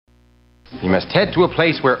You must head to a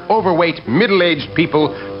place where overweight, middle-aged people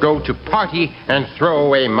go to party and throw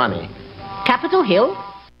away money. Capitol Hill?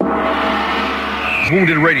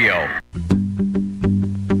 Wounded Radio.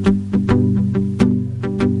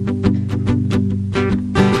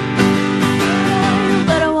 You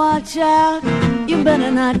better watch out. You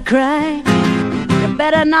better not cry. You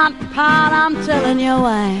better not pout. I'm telling you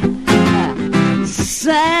why.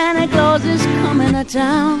 Santa Claus is coming to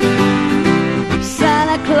town.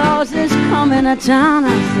 Santa Claus is coming to town. I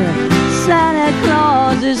said, Santa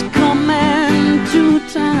Claus is coming to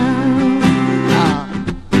town.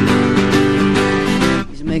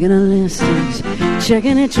 He's making a list, he's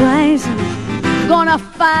checking it twice. Gonna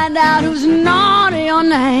find out who's naughty or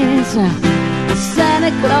nice.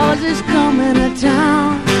 Santa Claus is coming to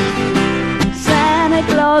town. Santa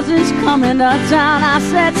Claus is coming to town. I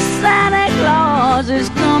said, Santa Claus is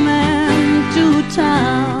coming to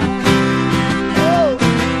town. Oh.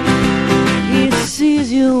 He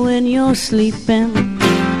sees you when you're sleeping.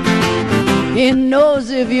 He knows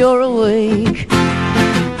if you're awake.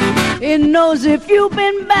 He knows if you've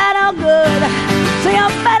been bad or good. So you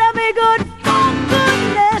better be good for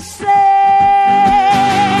goodness sake.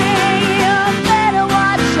 You better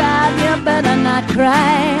watch out. You better not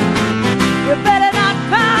cry. You better not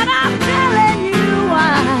pout, I'm telling you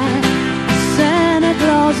why. Santa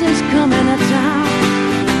Claus is coming to town.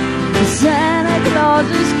 Santa Claus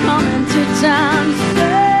is coming to town.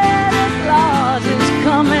 Santa Claus is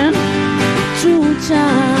coming to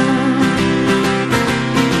town.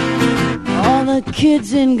 All the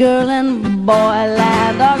kids in girl and boy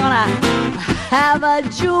land are gonna have a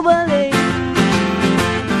jubilee.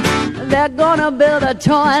 They're gonna build a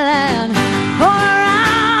toyland all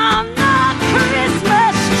around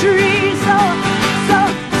Christmas tree. So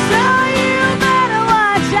you better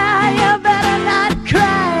watch out. You better not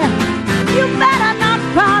cry. You better not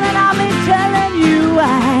pout, and I'll be telling you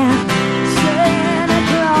why. Santa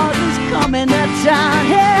Claus is coming to town.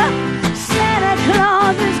 Yeah, Santa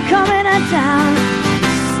Claus is coming to town.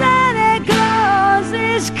 Santa Claus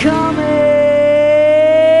is coming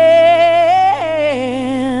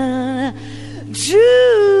to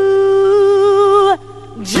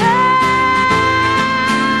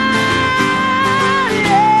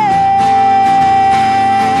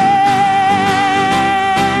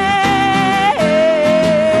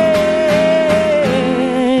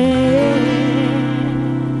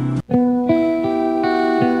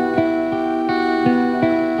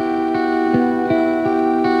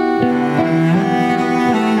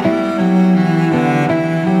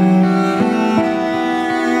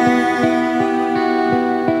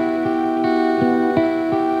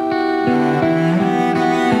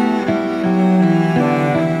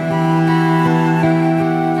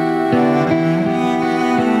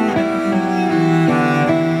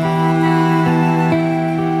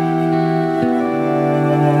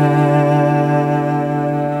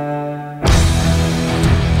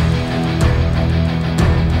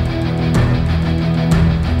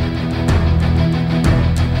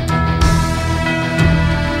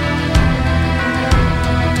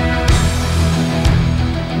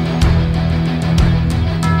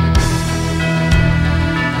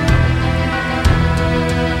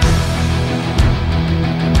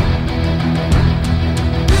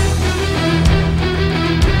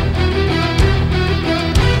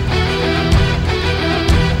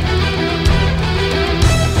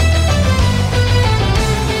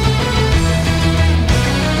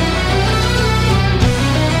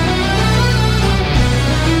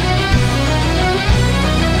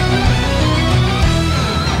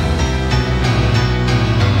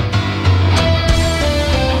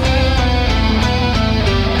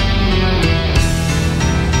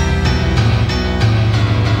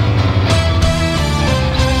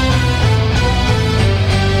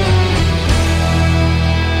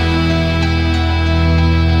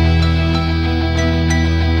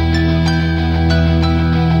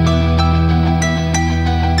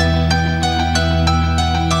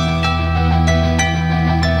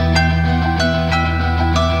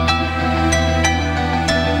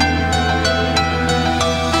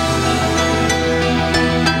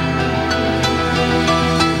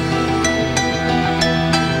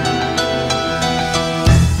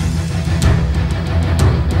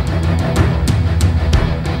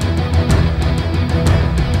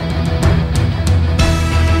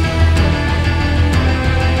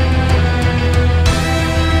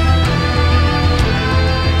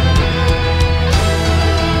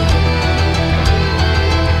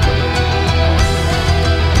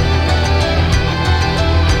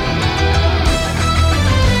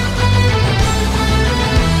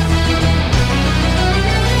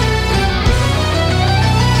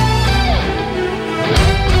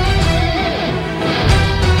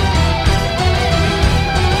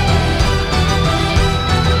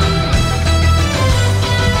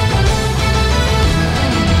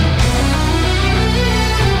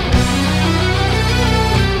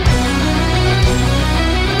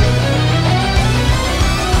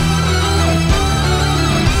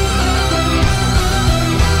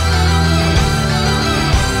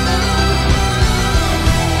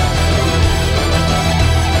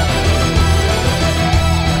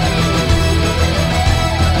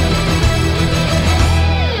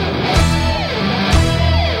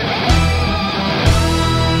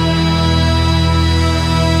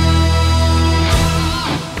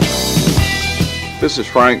This is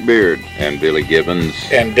Frank Beard and Billy Gibbons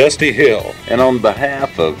and Dusty Hill. And on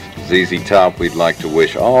behalf of ZZ Top, we'd like to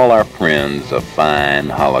wish all our friends a fine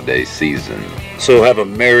holiday season. So have a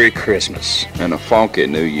Merry Christmas and a funky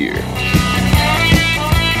New Year.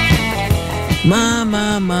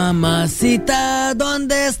 Mamacita,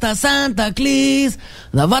 ¿dónde está Santa Claus?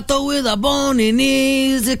 The vato with the bony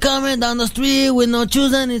knees, he's coming down the street with no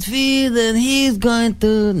shoes on his feet, and he's going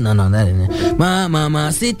to... No, that ain't it.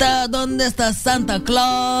 Mamacita, ¿dónde está Santa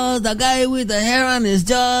Claus? The guy with the hair on his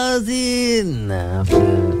jaws, Hey,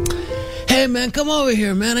 man, come over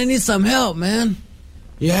here, man. I need some help, man.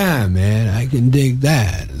 Yeah, man, I can dig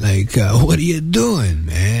that. Like, what are you doing,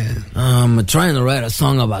 man? I'm trying to write a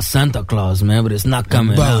song about Santa Claus, man, but it's not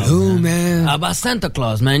coming out. About who, man? About Santa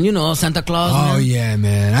Claus, man. You know Santa Claus, man? Oh, yeah,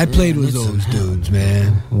 man. I played with those dudes,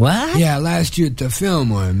 man. What? Yeah, last year at the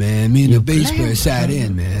Fillmore, man. Me and the bass player sat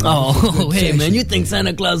in, man. Oh, hey, man, you think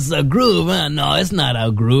Santa Claus is a group, huh? No, it's not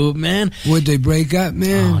a group, man. Would they break up,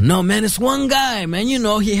 man? Oh, no, man, it's one guy, man. You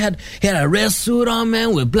know, he had a red suit on,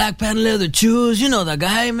 man, with black patent leather shoes. You know the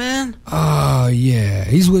guy, man? Oh, yeah.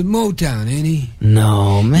 He's with Motown, ain't he?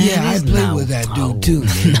 No, man. Yeah, I played with that dude, too,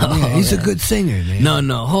 man. No, yeah, he's a good singer, man.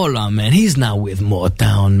 No, hold on, man. He's not with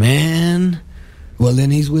Motown, man. Well,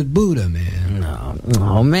 then he's with Buddha, man.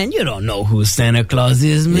 No, man, you don't know who Santa Claus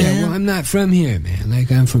is, man. Yeah, well, I'm not from here, man.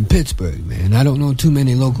 Like, I'm from Pittsburgh, man. I don't know too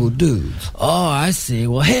many local dudes. Oh, I see.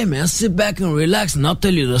 Well, hey, man, sit back and relax, and I'll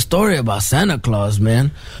tell you the story about Santa Claus,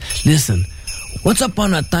 man. Listen, once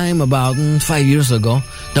upon a time, about 5 years ago,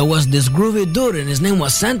 there was this groovy dude, and his name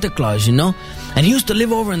was Santa Claus, you know? And he used to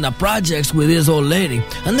live over in the projects with his old lady.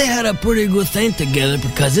 And they had a pretty good thing together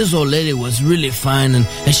because his old lady was really fine, and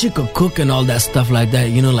she could cook and all that stuff like that.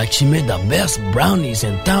 You know, like she made the best brownies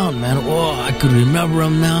in town, man. Oh, I could remember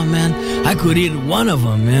them now, man. I could eat one of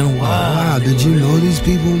them, man. Wow. Did you know these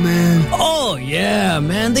people, man? Oh, yeah,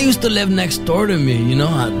 man. They used to live next door to me, you know,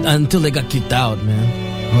 until they got kicked out, man.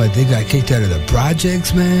 What, they got kicked out of the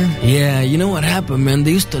projects, man? Yeah, you know what happened, man?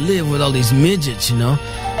 They used to live with all these midgets, you know?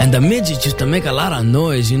 And the midgets used to make a lot of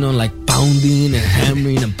noise, you know, like pounding and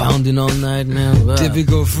hammering and pounding all night, man. Wow.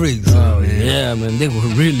 Typical freaks. Oh, man. Yeah, man. They were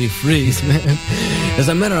really freaks, man. As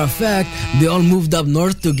a matter of fact, they all moved up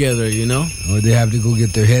north together, you know? Oh, they have to go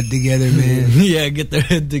get their head together, man? Yeah, get their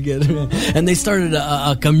head together, man. And they started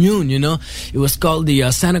a commune, you know? It was called the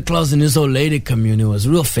Santa Claus and His Old Lady Commune. It was a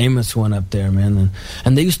real famous one up there, man.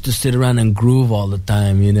 And they used to sit around and groove all the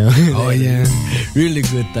time, you know? Oh, yeah? Really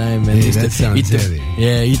good time, man. Hey, that sounds heavy.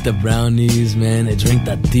 Eat the brownies, man. They drink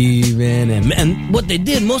the tea, man. And what they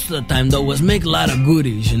did most of the time, though, was make a lot of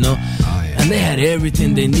goodies, you know? Oh, yeah. And they had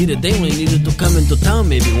everything they needed. They only needed to come into town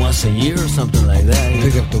maybe once a year or something like that.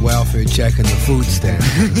 Pick up the welfare check and the food stamp.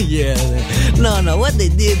 Yeah, man. No, what they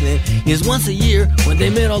did, man, is once a year, when they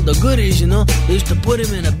made all the goodies, you know, they used to put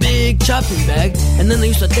them in a big chopping bag, and then they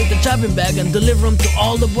used to take the chopping bag and deliver them to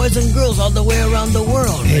all the boys and girls all the way around the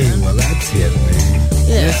world, Hey, man. well, that's it, man.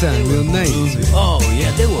 Yeah, that sounds real nice. Oh,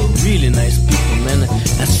 yeah, they were really nice people, man.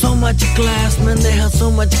 And so much class, man. They had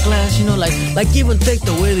so much class, you know, like even take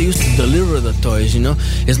the way they used to deliver the toys, you know.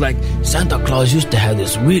 It's like Santa Claus used to have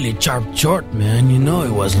this really sharp short, man, you know.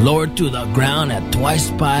 It was lowered to the ground, had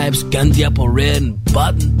twice pipes, candy apple red, and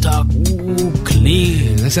button tuck. Ooh, clean.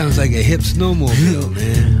 Man, that sounds like a hip snowmobile,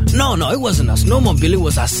 man. No, it wasn't a snowmobile. It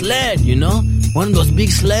was a sled, you know. One of those big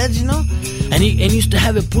sleds, you know. And he used to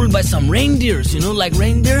have it pulled by some reindeers, you know, like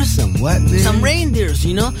reindeers. Some what, man? Some reindeers,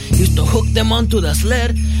 you know. He used to hook them onto the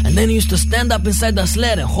sled, and then he used to stand up inside the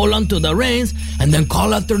sled and hold onto the reins, and then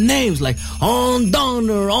call out their names, like, on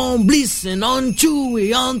Donner, on Blitzen, on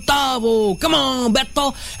Chewy, on Tavo, come on,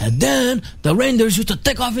 Beto. And then the reindeers used to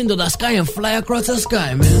take off into the sky and fly across the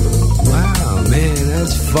sky, man. Wow, man,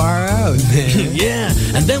 that's far out, man. Yeah,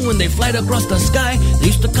 and then when they flied across the sky, they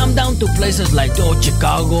used to come down to places like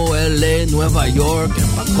Chicago, L.A., Nueva York, and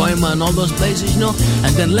Pacoima, and all those places, you know,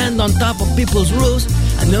 and then land on top of people's roofs,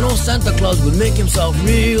 and then old Santa Claus would make himself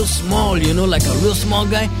real small, you know, like a real small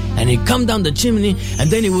guy, and he'd come down the chimney, and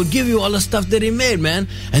then he would give you all the stuff that he made, man.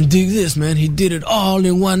 And dig this, man, he did it all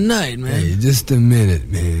in one night, man. Hey, just a minute,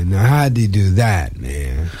 man. Now, how'd he do that,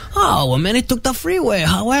 man? Oh, well, man, he took the freeway.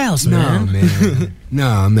 How else, man? No, man.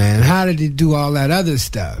 No, man. How did he do all that other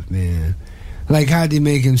stuff, man? Like, how'd he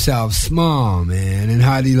make himself small, man? And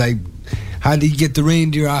how'd he get the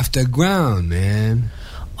reindeer off the ground, man?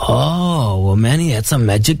 Oh, well, man, he had some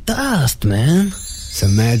magic dust, man.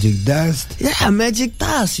 Some magic dust? Yeah, magic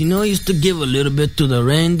dust. You know, he used to give a little bit to the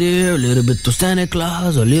reindeer, a little bit to Santa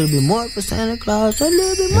Claus, a little bit more for Santa Claus, a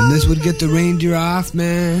little bit more. And this would get the reindeer off,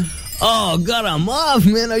 man? Oh, got them off,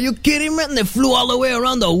 man. Are you kidding, man? They flew all the way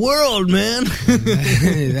around the world, man.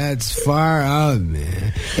 That's far out,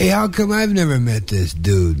 man. Hey, how come I've never met this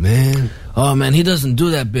dude, man? Oh, man, he doesn't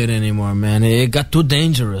do that bit anymore, man. It got too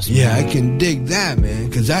dangerous, man. Yeah, I can dig that, man,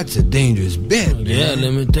 because that's a dangerous bit, man. Yeah,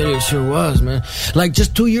 let me tell you, it sure was, man. Like,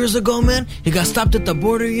 just 2 years ago, man, he got stopped at the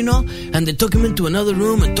border, you know, and they took him into another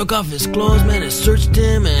room and took off his clothes, man, and searched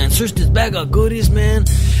him and searched his bag of goodies, man.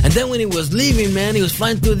 And then when he was leaving, man, he was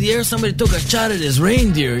flying through the air, somebody took a shot at his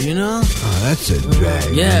reindeer, you know? Oh, that's a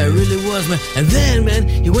drag, Yeah, man. it really was, man. And then, man,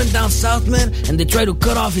 he went down south, man, and they tried to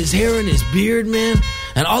cut off his hair and his beard, man.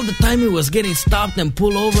 And all the time he was getting stopped and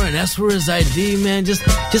pulled over and asked for his ID, man. Just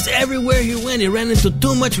everywhere he went, he ran into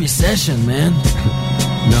too much recession, man.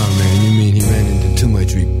 No, man, you mean he ran into too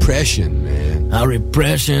much repression, man.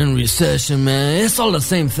 Repression, recession, man. It's all the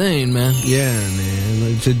same thing, man. Yeah, man.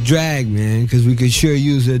 It's a drag, man, because we could sure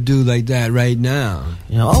use a dude like that right now.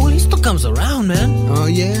 You know, oh, well, he still comes around, man. Oh,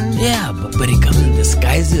 yeah? Yeah, but he comes in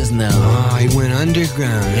disguises now. Oh, he went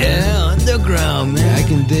underground. Huh? Yeah, underground, man. Yeah, I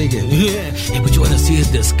can dig it. Yeah. Hey, but you want to see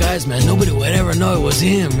his disguise, man? Nobody would ever know it was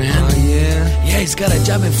him, man. Oh, yeah? Yeah, he's got a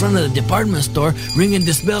job in front of the department store, ringing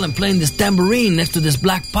this bell and playing this tambourine next to this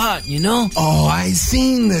black pot, you know? Oh, I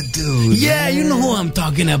seen the dude. Yeah, man. you know who I'm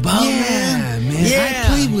talking about, Yeah, man. Yeah. I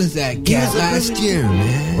played with that cat last year,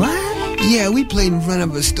 man. What? Yeah, we played in front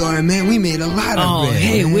of a store, man. We made a lot of Oh, bread.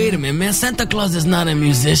 hey, man. wait a minute, man. Santa Claus is not a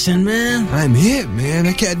musician, man. I'm hip, man.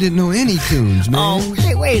 That cat didn't know any tunes, man. Oh,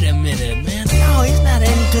 hey, wait a minute, man. No, he's not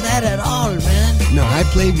into that at all, man. No, I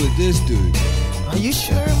played with this dude. Are you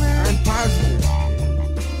sure, man? I'm positive.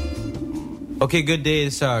 Okay, Good Day.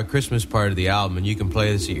 This is our Christmas part of the album, and you can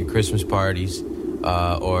play this at your Christmas parties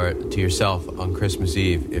or to yourself on Christmas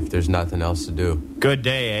Eve if there's nothing else to do. Good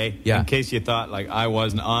Day, eh? Yeah. In case you thought, like, I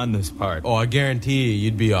wasn't on this part. Oh, I guarantee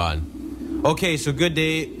you'd be on. Okay, so Good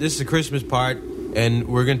Day. This is the Christmas part, and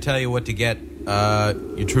we're going to tell you what to get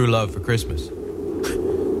your true love for Christmas.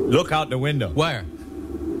 Look out the window. Where?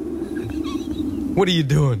 What are you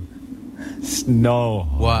doing? Snow.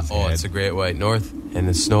 What? Oh, it's the Great White North, and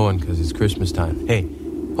it's snowing because it's Christmas time. Hey,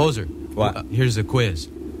 Hoser. What? Here's a quiz.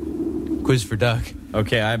 Quiz for Doug.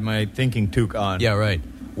 Okay, I have my thinking toque on. Yeah, right.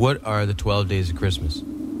 What are the 12 days of Christmas?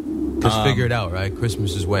 Just figure it out, right?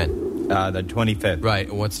 Christmas is when? The 25th. Right,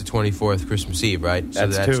 and what's the 24th? Christmas Eve, right? So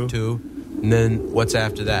That's two. And then what's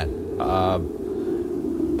after that?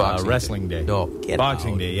 Boxing Wrestling Day. No.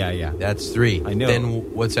 Boxing Day, yeah. That's 3. I know.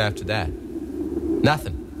 Then what's after that?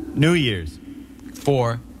 Nothing. New Year's.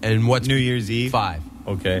 4. And what's New Year's Eve. 5?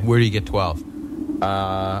 Okay. Where do you get 12?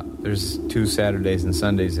 There's 2 Saturdays and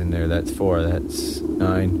Sundays in there. That's 4. That's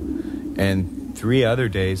 9. And 3 other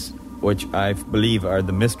days, which I believe are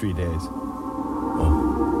the mystery days.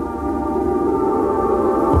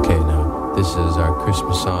 Okay, now, this is our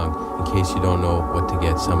Christmas song, in case you don't know what to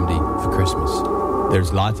get somebody for Christmas.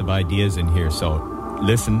 There's lots of ideas in here, so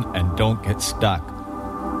listen and don't get stuck.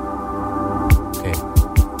 Okay.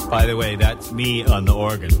 By the way, that's me on the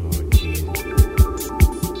organ. Oh, Jesus.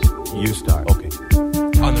 You start. Okay.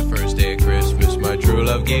 On the first day of Christmas, my true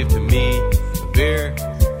love gave to me a beer.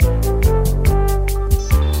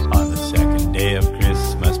 On the second day of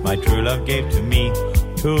Christmas, my true love gave to me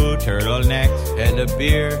 2 turtlenecks. And a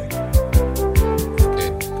beer. Okay,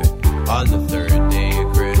 good. On the third day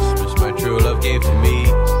of Christmas, my true love gave to me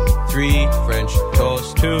 3 French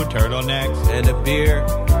toast, 2 turtlenecks. and a beer.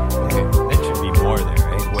 Okay, It should be more there,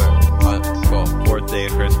 right? where? Go. 4th day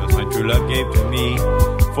of Christmas, my true love gave to me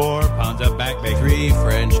 4 pounds of back bacon, 3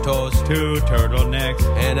 French toast, 2 turtlenecks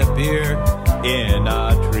and a beer. in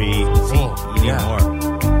a tree. See, eating yeah. more.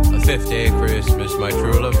 The 5th day of Christmas, my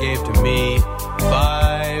true love gave to me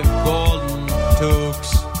 5 golden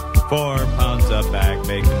toques, 4 pounds of back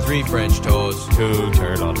bacon, 3 French toast, 2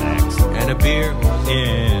 turtlenecks and a beer.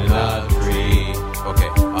 in a tree. Okay,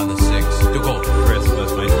 on the 6th, to go.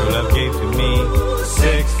 Christmas, my true love gave to me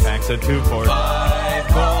 6 packs of 2-4,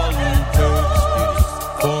 5 golden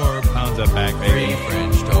toques, 4 pounds of back 3 bacon,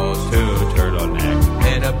 French toast, 2 turtlenecks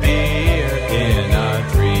and a beer in a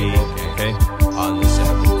tree. Okay. On the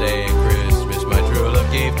 7th day of Christmas, my true love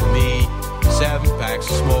gave to me 7 packs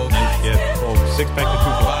of smoke, Yeah. 6 packs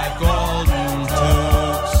of 5 golden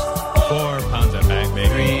toques, 4 pounds of back 3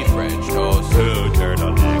 bacon, French toast, 2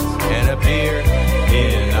 turtlenecks and a beer.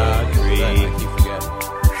 in a I tree. keep forgetting.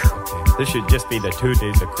 Okay. This should just be the 2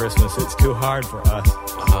 days of Christmas. It's too hard for us.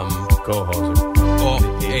 Go, Hoser.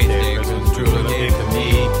 8th day of Christmas, true love gave to me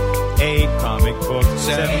 8 comic books,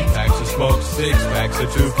 7 packs of smoke, 6 packs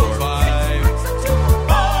of 2 for 5.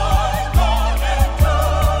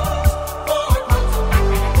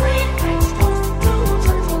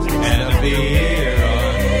 And a beer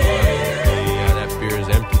on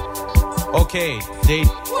Okay, day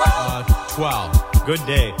 12. Good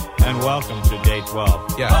day, and welcome to day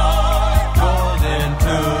 12. Yeah. Golden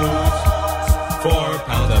Blues, 4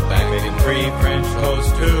 pounds of bacon, 3 French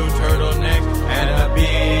toast, 2 turtlenecks, and a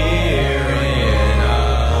beer in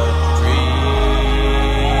a tree.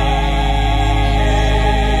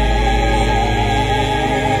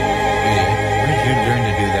 Where did you learn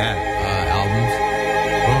to do that? Albums.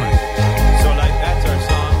 So, like, that's our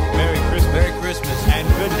song. Merry Christmas. Merry Christmas. And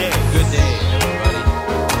good day. Good day, everybody.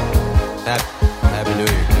 Happy New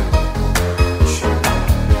Year, too.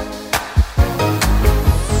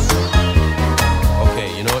 Okay,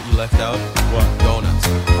 you know what you left out? What? Donuts.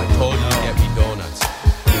 I told you to get me donuts.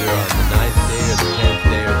 Either on the 9th day or the 10th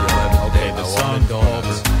day or the 11th day. the I song wanted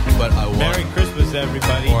donuts. But I Merry wanted... Christmas,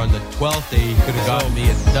 everybody. Or on the 12th day, you could have gotten me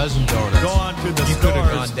a dozen donuts. Go on to the You could have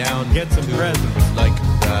stores gone down and get some to, presents. like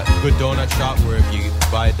Good Donut Shop, where if you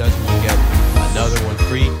buy a dozen, you get another one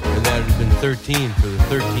free. And that would have been 13 for the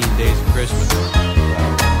 13 days of Christmas.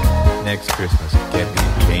 Next Christmas, get me a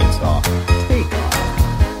chainsaw. Take off.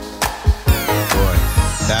 Boy,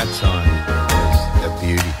 that song is a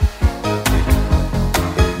beauty.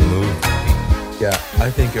 It moved me. Yeah,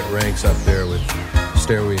 I think it ranks up there with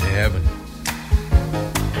Stairway to Heaven.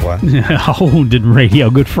 What? Wounded Radio.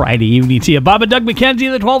 Good Friday evening to you. Bob and Doug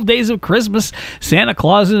McKenzie, the 12 Days of Christmas. Santa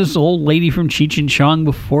Claus, old lady from Cheech and Chong.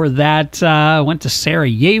 Before that, went to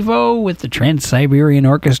Sarajevo with the Trans-Siberian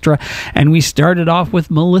Orchestra. And we started off with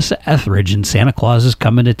Melissa Etheridge and Santa Claus is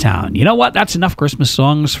Coming to Town. You know what? That's enough Christmas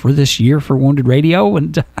songs for this year for Wounded Radio.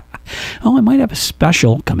 And I might have a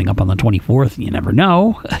special coming up on the 24th. You never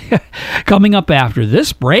know. Coming up after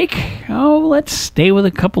this break, let's stay with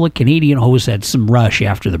a couple of Canadian hoseheads, some Rush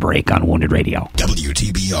after the break on Wounded Radio.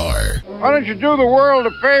 WTBR. Why don't you do the world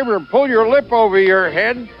a favor and pull your lip over your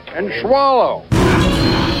head and swallow?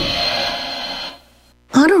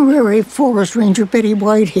 Honorary Forest Ranger Betty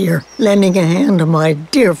White here, lending a hand to my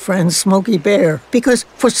dear friend Smokey Bear, because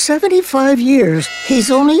for 75 years, he's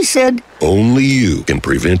only said, Only you can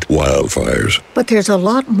prevent wildfires. but there's a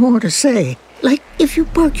lot more to say. Like, if you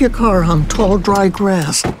park your car on tall, dry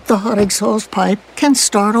grass, the hot exhaust pipe can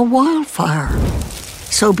start a wildfire.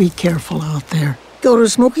 So be careful out there. Go to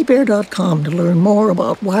SmokeyBear.com to learn more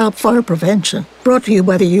about wildfire prevention. Brought to you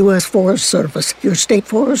by the U.S. Forest Service, your state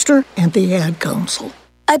forester, and the Ad Council.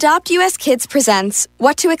 Adopt US Kids presents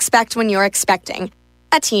What to Expect When You're Expecting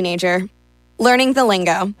a Teenager. Learning the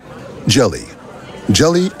lingo. Jelly.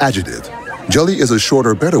 Jelly adjective. Jelly is a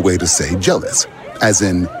shorter, better way to say jealous. As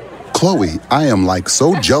in, Chloe, I am like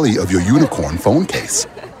so jelly of your unicorn phone case.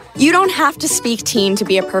 You don't have to speak teen to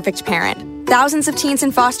be a perfect parent. Thousands of teens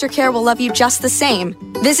in foster care will love you just the same.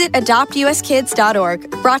 Visit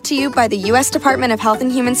adoptuskids.org. Brought to you by the U.S. Department of Health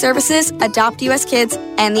and Human Services, Adopt US Kids,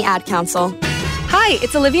 and the Ad Council. Hi,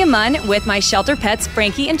 it's Olivia Munn with my shelter pets,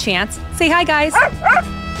 Frankie and Chance. Say hi, guys.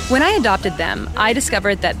 When I adopted them, I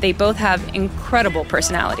discovered that they both have incredible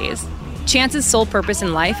personalities. Chance's sole purpose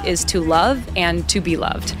in life is to love and to be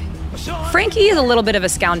loved. Frankie is a little bit of a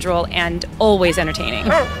scoundrel and always entertaining.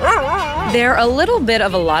 They're a little bit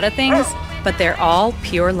of a lot of things, but they're all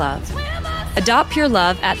pure love. Adopt pure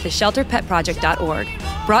love at theshelterpetproject.org.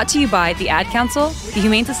 Brought to you by the Ad Council, the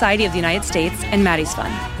Humane Society of the United States, and Maddie's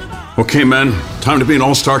Fund. Okay, men, time to be an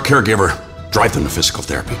all-star caregiver. Drive them to physical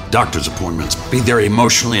therapy, doctor's appointments, be there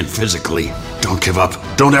emotionally and physically. Don't give up.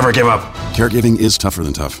 Don't ever give up. Caregiving is tougher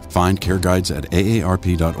than tough. Find care guides at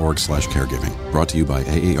aarp.org/caregiving. Brought to you by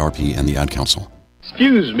AARP and the Ad Council.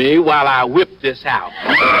 Excuse me while I whip this out.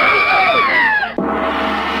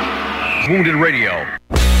 Wounded Radio.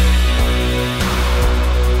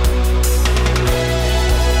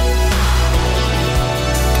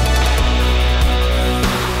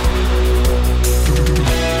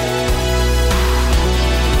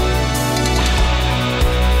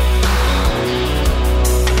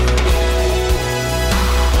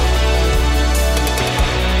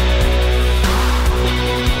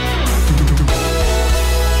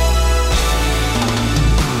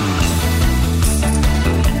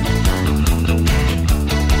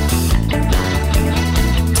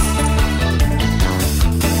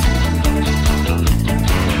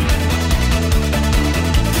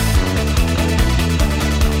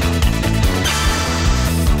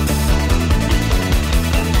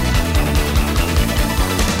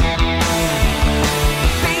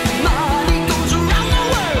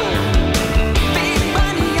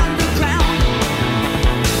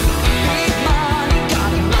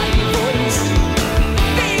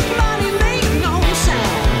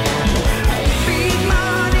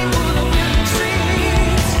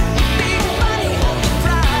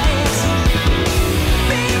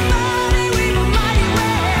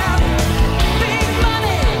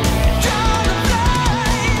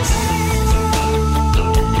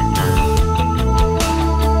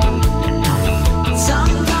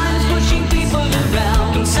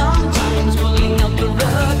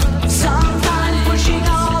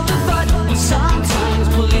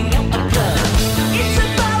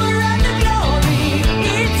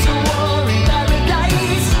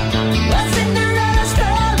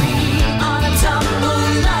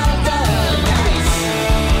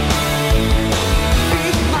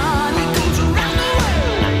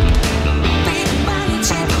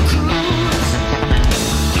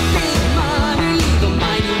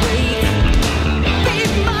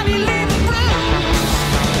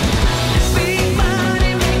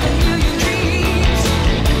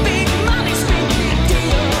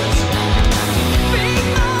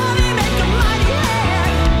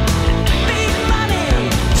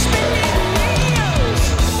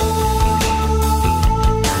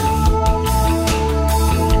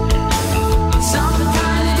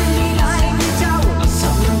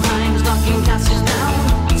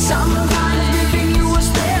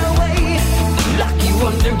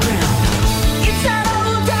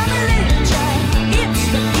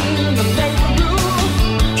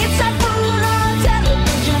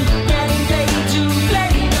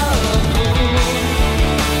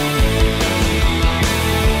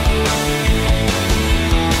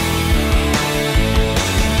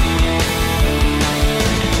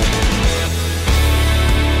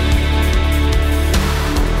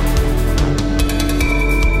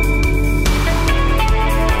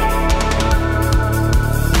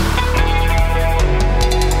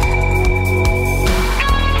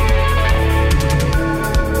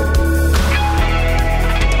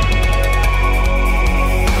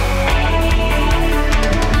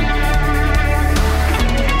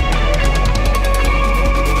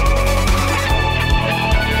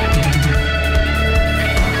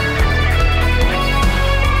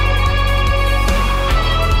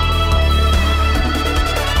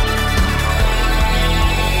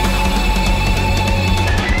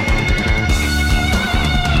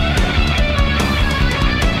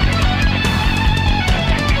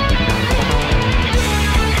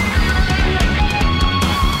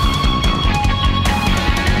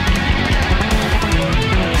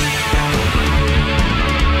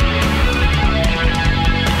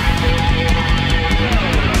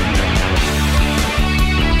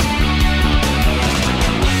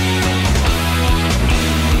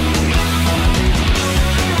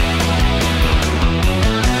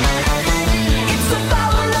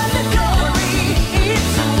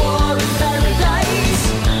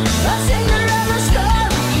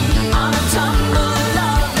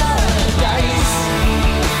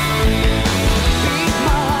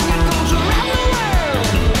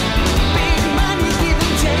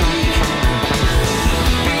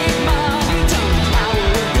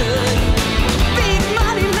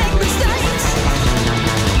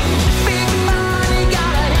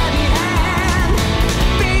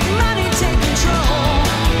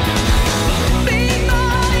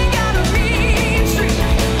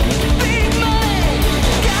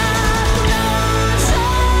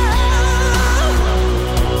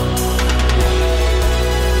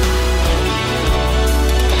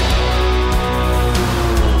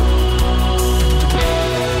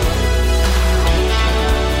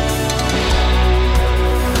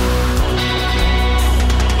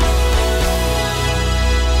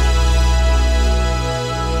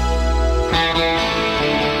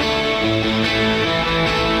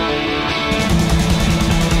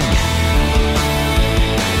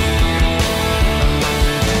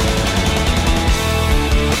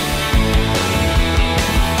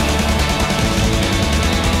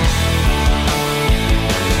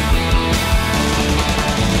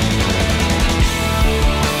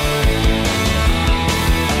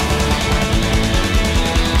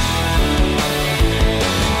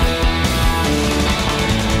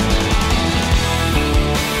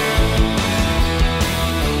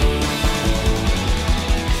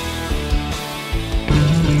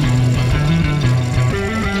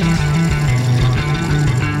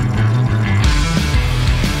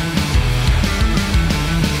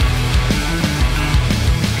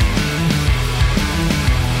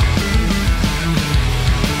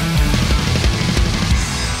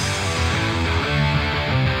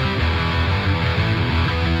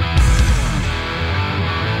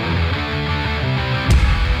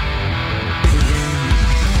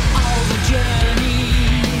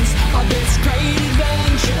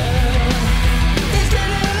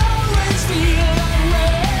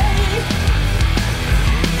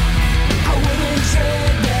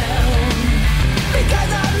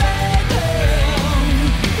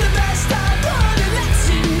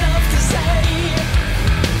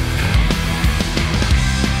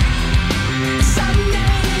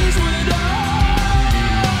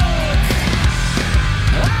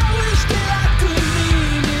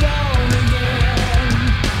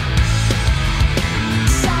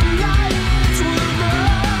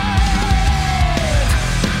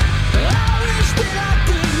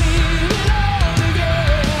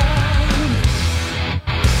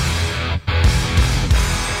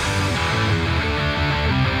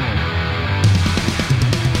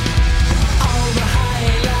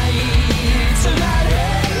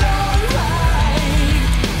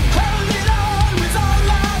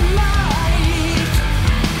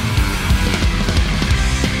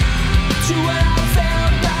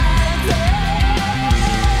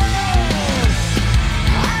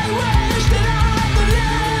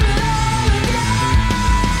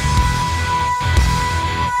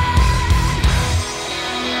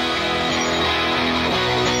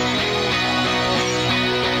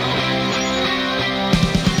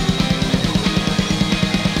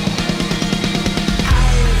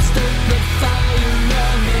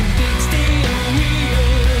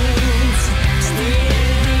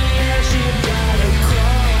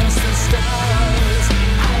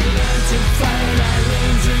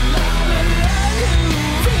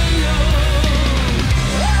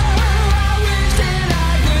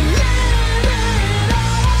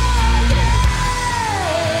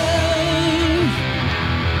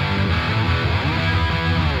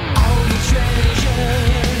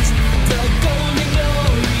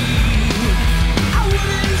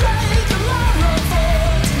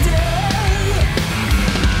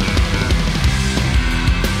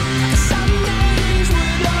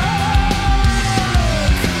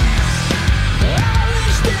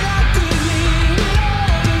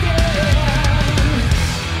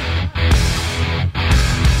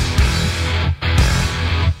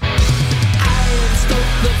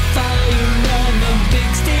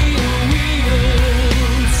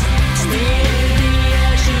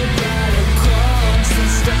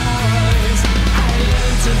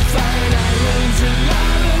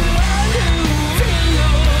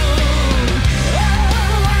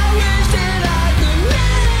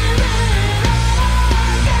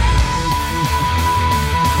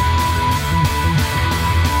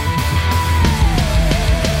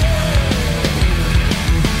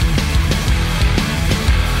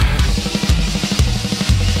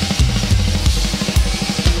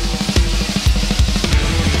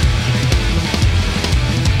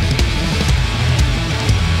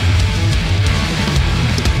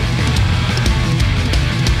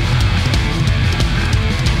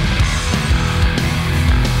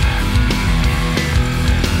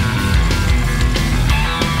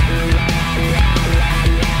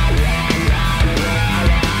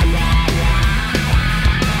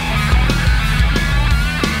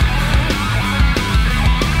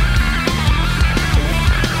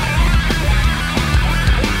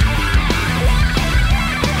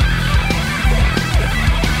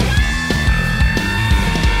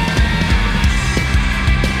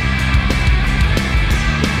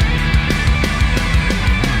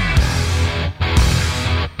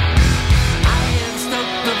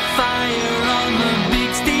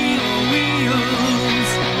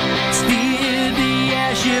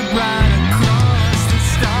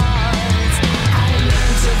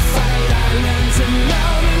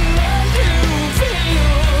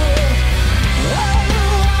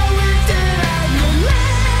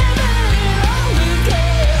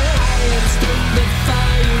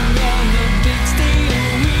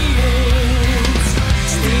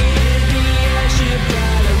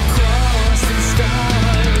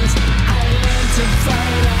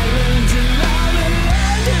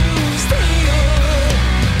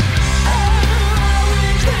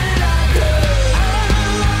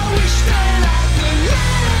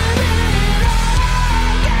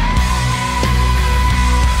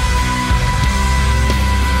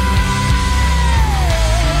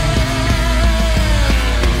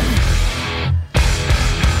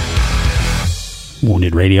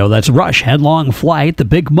 Wounded Radio. That's Rush, Headlong Flight, The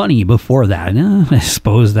Big Money before that. I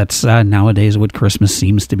suppose that's nowadays what Christmas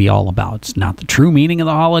seems to be all about. It's not the true meaning of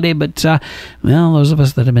the holiday, but, well, those of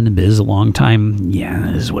us that have been in biz a long time, yeah,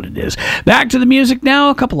 that is what it is. Back to the music now.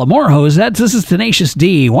 A couple of more Hosettes. This is Tenacious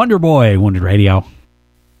D, Wonder Boy, Wounded Radio.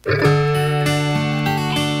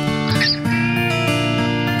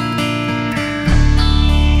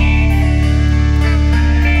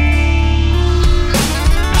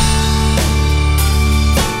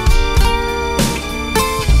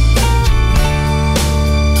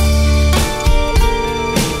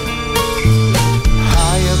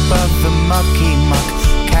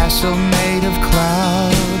 Made of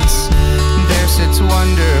clouds, there sits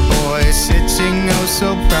Wonder Boy, sitting oh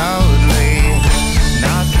so proudly.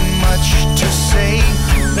 Not much to say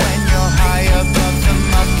when you're high above the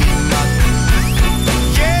mucky muck.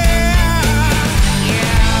 Yeah,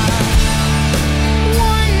 yeah.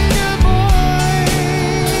 Wonder Boy,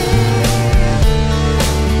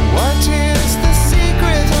 what is the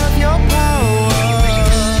secret of your power?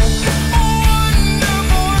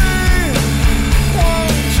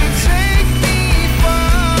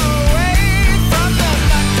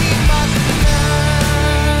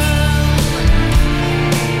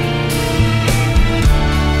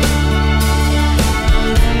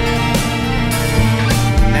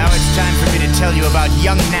 tell you about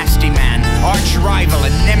young Nasty Man, arch rival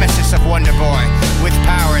and nemesis of Wonder Boy, with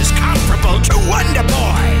powers comparable to Wonder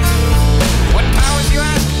Boy. What powers, you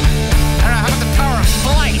ask? I don't know, how about the power of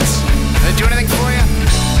flight? Does it do anything for you?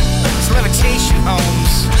 It's levitation,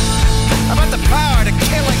 Holmes. How about the power to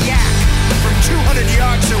kill a yak from 200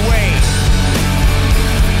 yards away?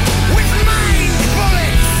 With mind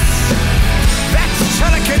bullets! That's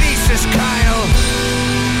telekinesis, Kyle.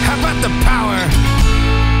 How about the power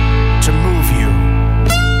to move you?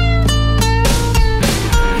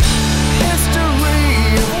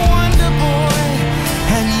 History of Wonder Boy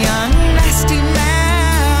and young Nasty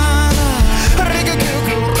Man.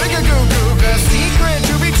 Rig-a-goo-goo, a secret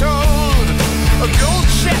to be told, a gold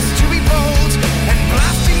chest to be bold, and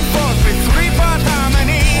blasting forth with three-part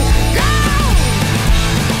harmony. Go!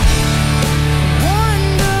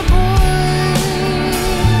 Wonder Boy,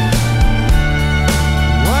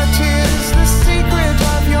 what is the secret?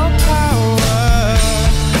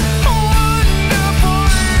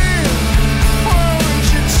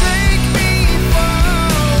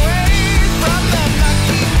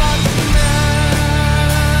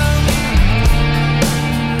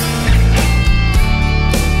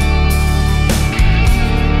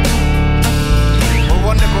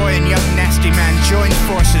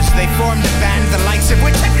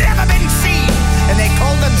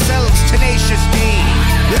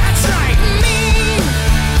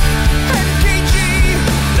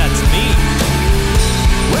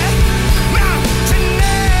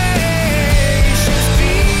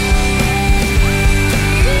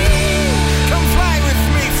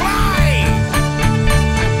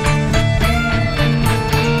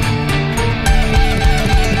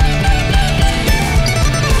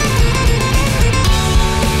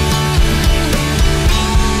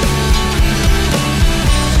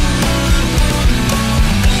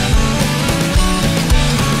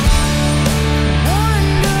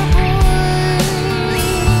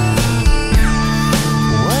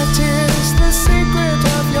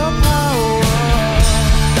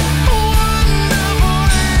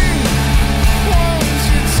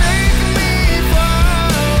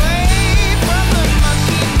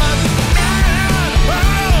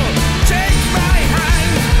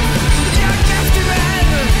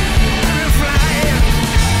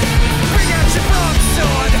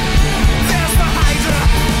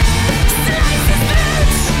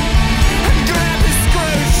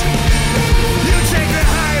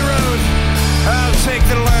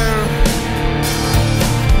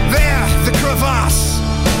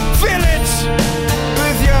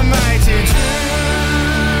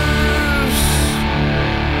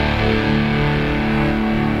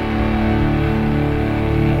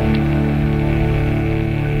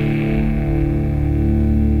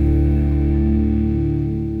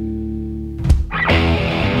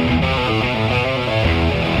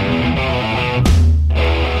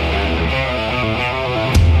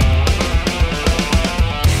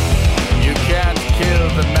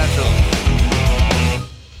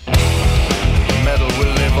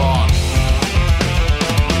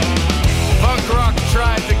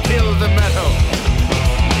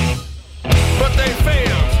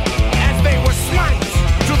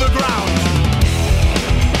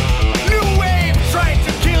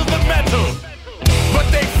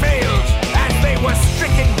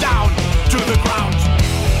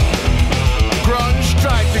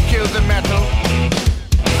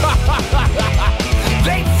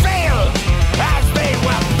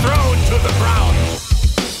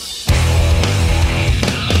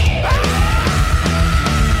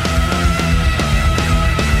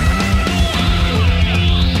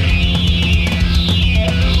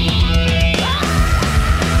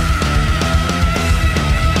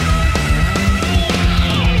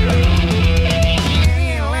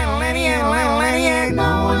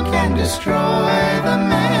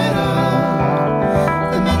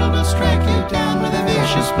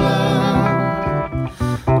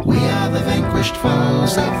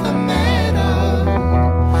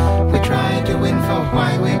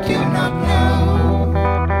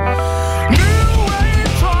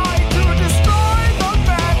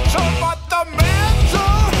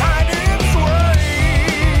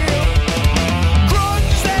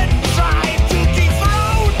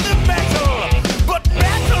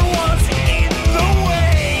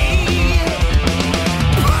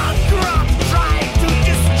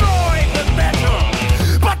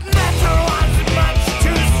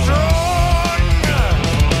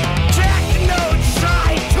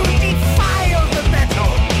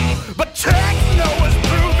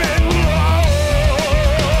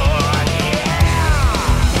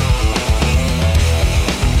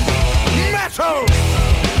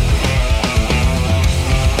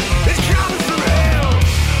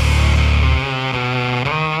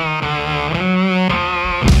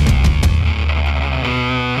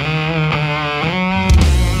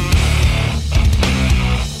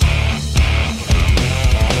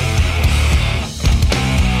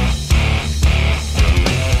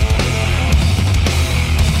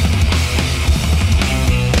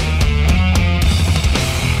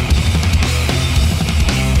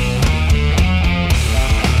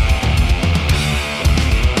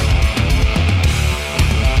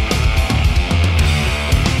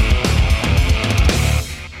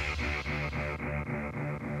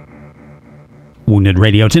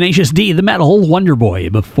 Radio. Tenacious D, The Metal, Wonder Boy.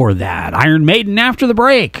 Before that, Iron Maiden after the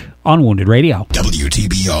break on Wounded Radio.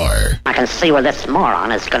 WTBR. I can see where this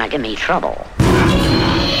moron is going to give me trouble.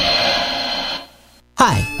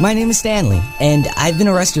 Hi, my name is Stanley, and I've been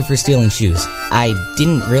arrested for stealing shoes. I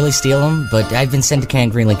didn't really steal them, but I've been sent to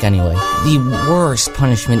Camp Green Lake anyway. The worst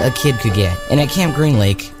punishment a kid could get. And at Camp Green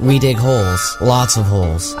Lake, we dig holes. Lots of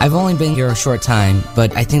holes. I've only been here a short time,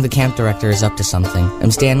 but I think the camp director is up to something. I'm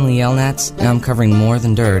Stanley Yelnats, and I'm covering more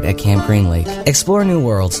than dirt at Camp Green Lake. Explore new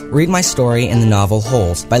worlds. Read my story in the novel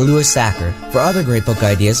Holes by Louis Sacker. For other great book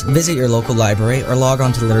ideas, visit your local library or log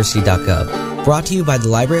on to literacy.gov. Brought to you by the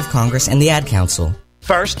Library of Congress and the Ad Council.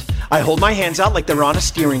 First, I hold my hands out like they're on a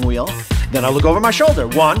steering wheel. Then I look over my shoulder.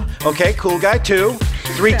 1, okay, cool guy. 2,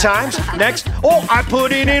 3 times. Next, oh, I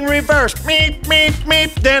put it in reverse. Meep, meep,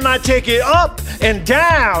 meep. Then I take it up and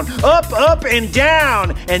down, up and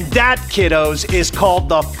down. And that, kiddos, is called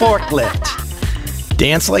the forklift.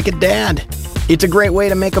 Dance like a dad. It's a great way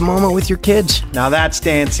to make a moment with your kids. Now that's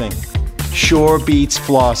dancing. Sure beats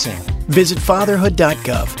flossing. Visit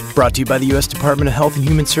fatherhood.gov. Brought to you by the U.S. Department of Health and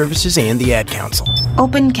Human Services and the Ad Council.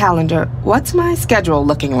 Open calendar. What's my schedule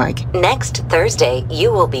looking like? Next Thursday,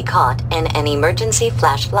 you will be caught in an emergency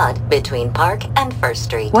flash flood between Park and First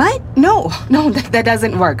Street. What? No, that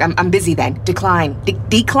doesn't work. I'm busy then. Decline.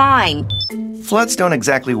 Decline. Floods don't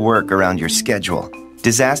exactly work around your schedule.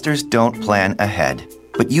 Disasters don't plan ahead.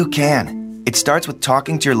 But you can. It starts with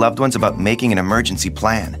talking to your loved ones about making an emergency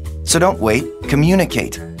plan. So don't wait.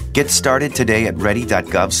 Communicate. Get started today at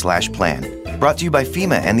ready.gov/plan. Brought to you by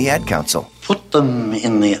FEMA and the Ad Council. Put them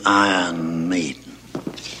in the Iron Maiden.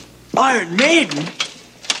 Iron Maiden?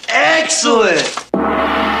 Excellent!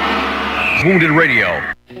 Wounded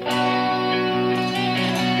Radio.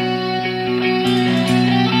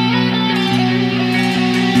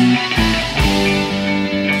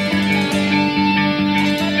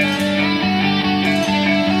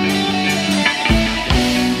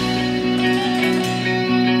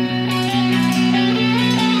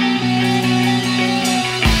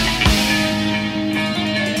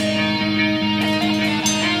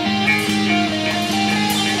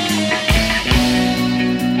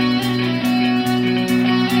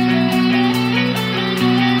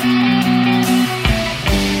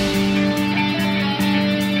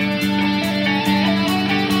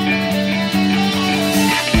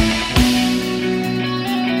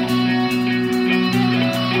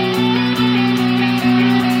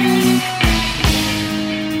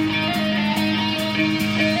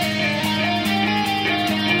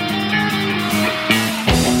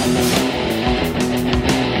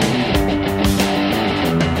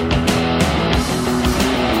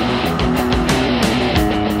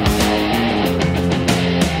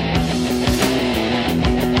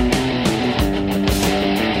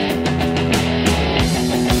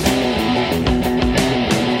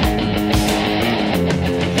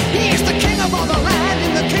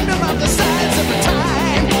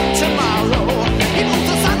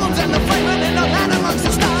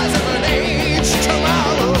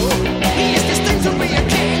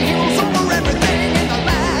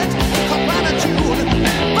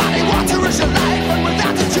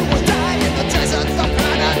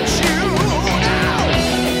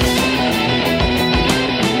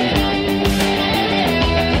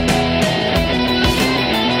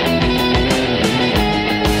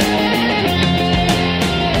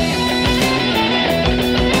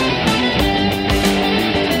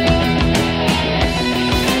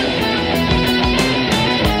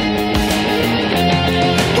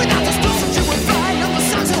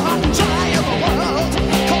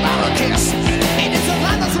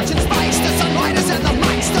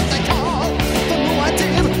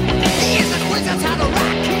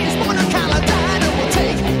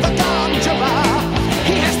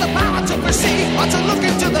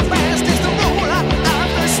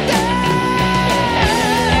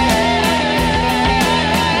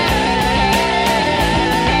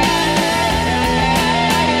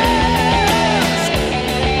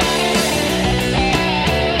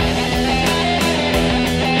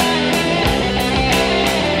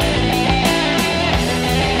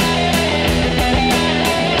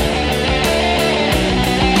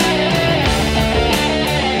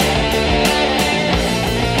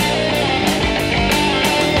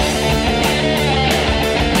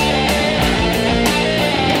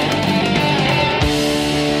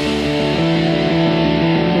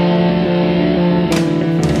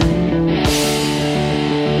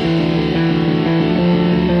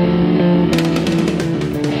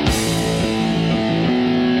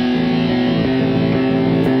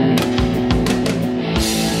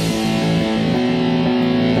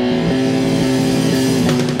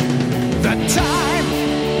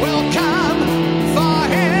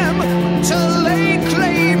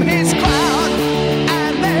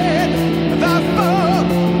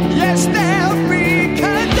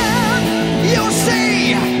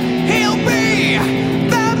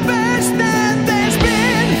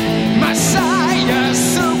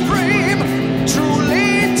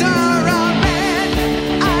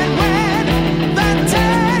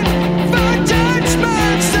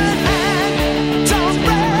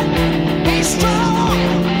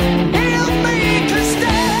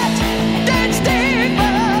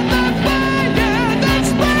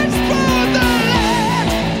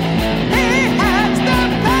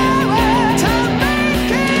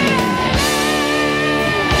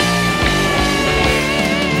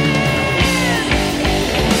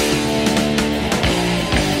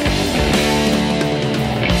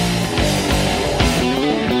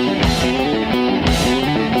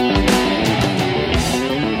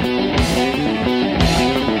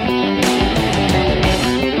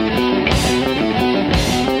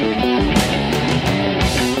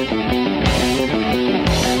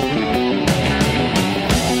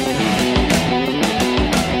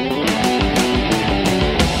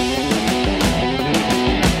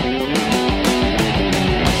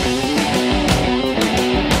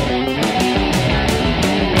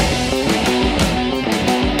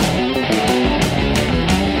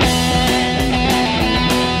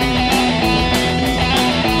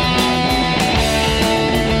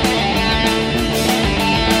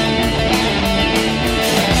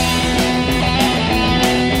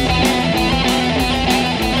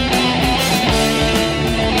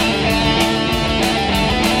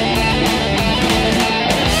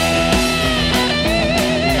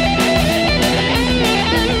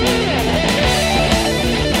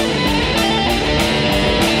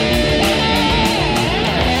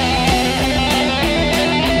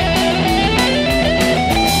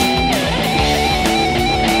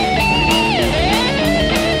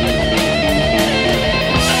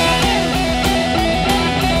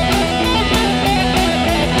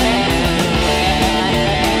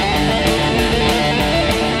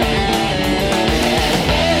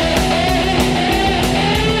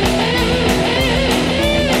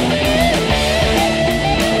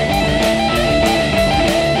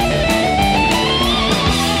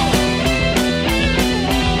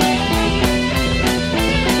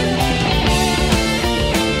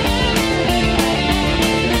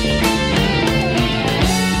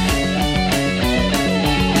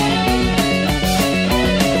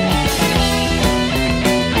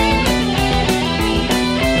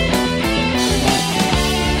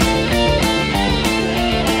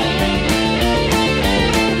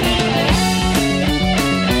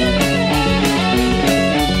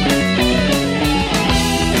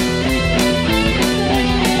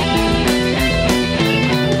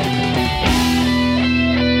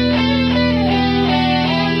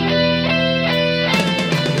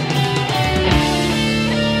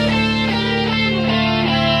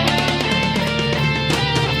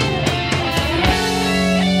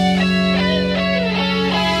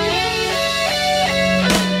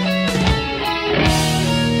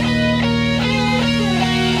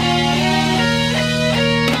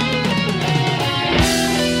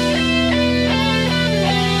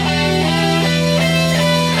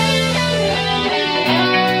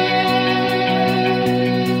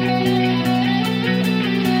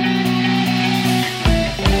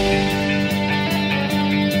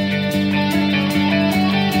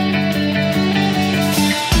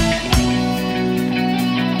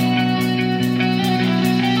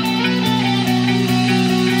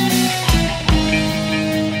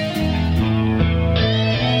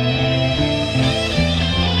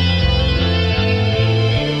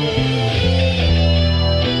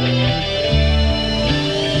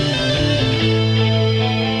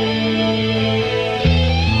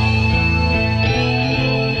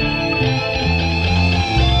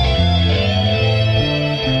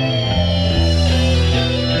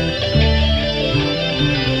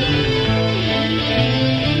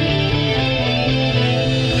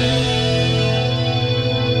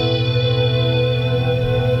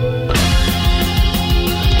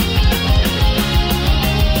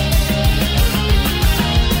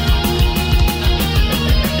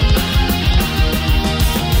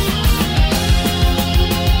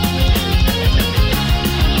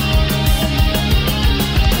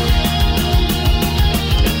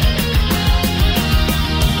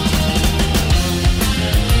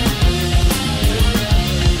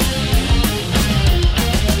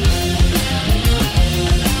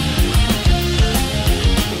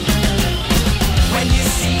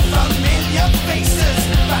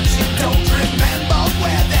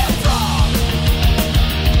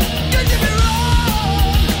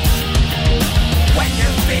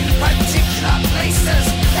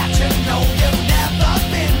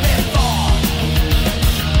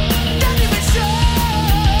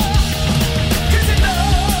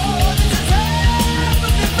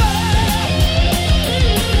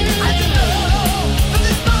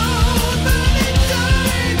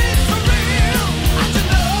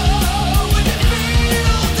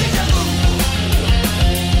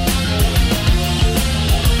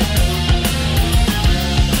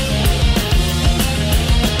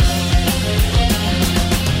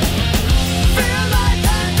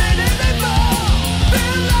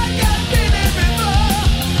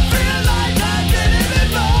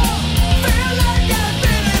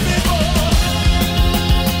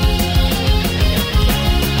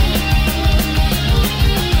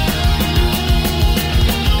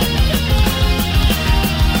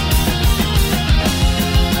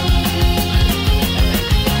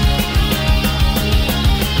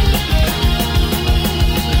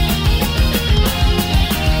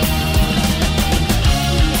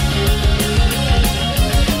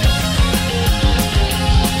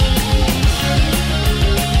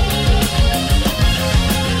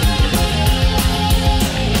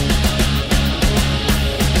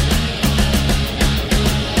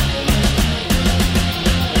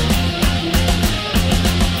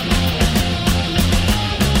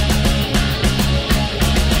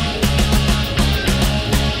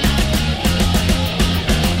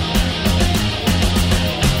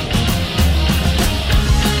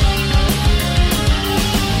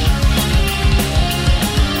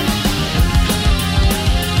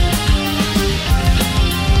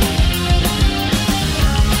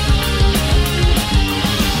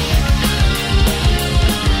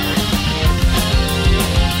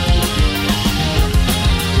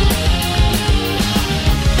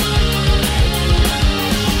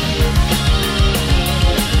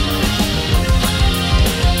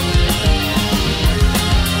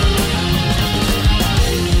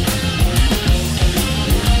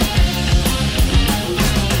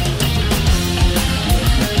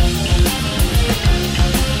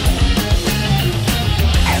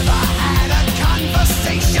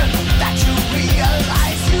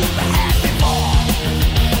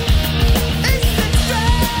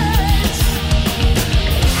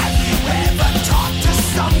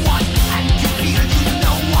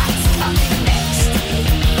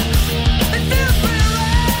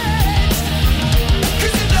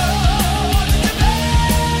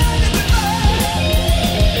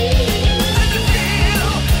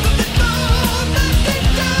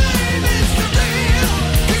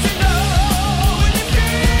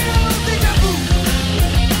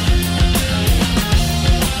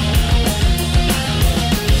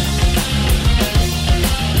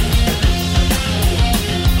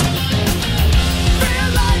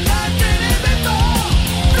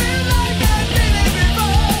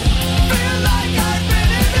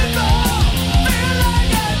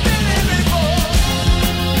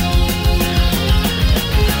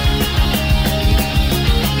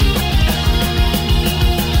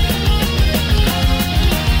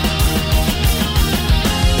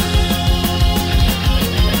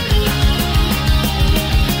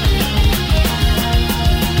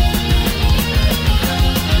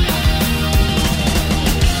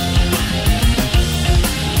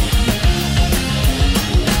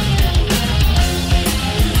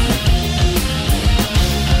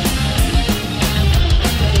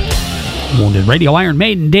 Wounded Radio, Iron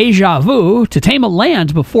Maiden, Deja Vu, To Tame a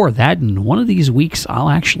Land before that, and one of these weeks I'll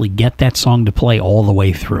actually get that song to play all the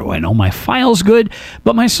way through. I know my file's good,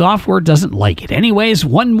 but my software doesn't like it. Anyways,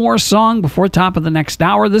 one more song before top of the next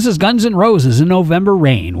hour. This is Guns N' Roses in November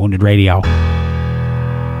Rain, Wounded Radio.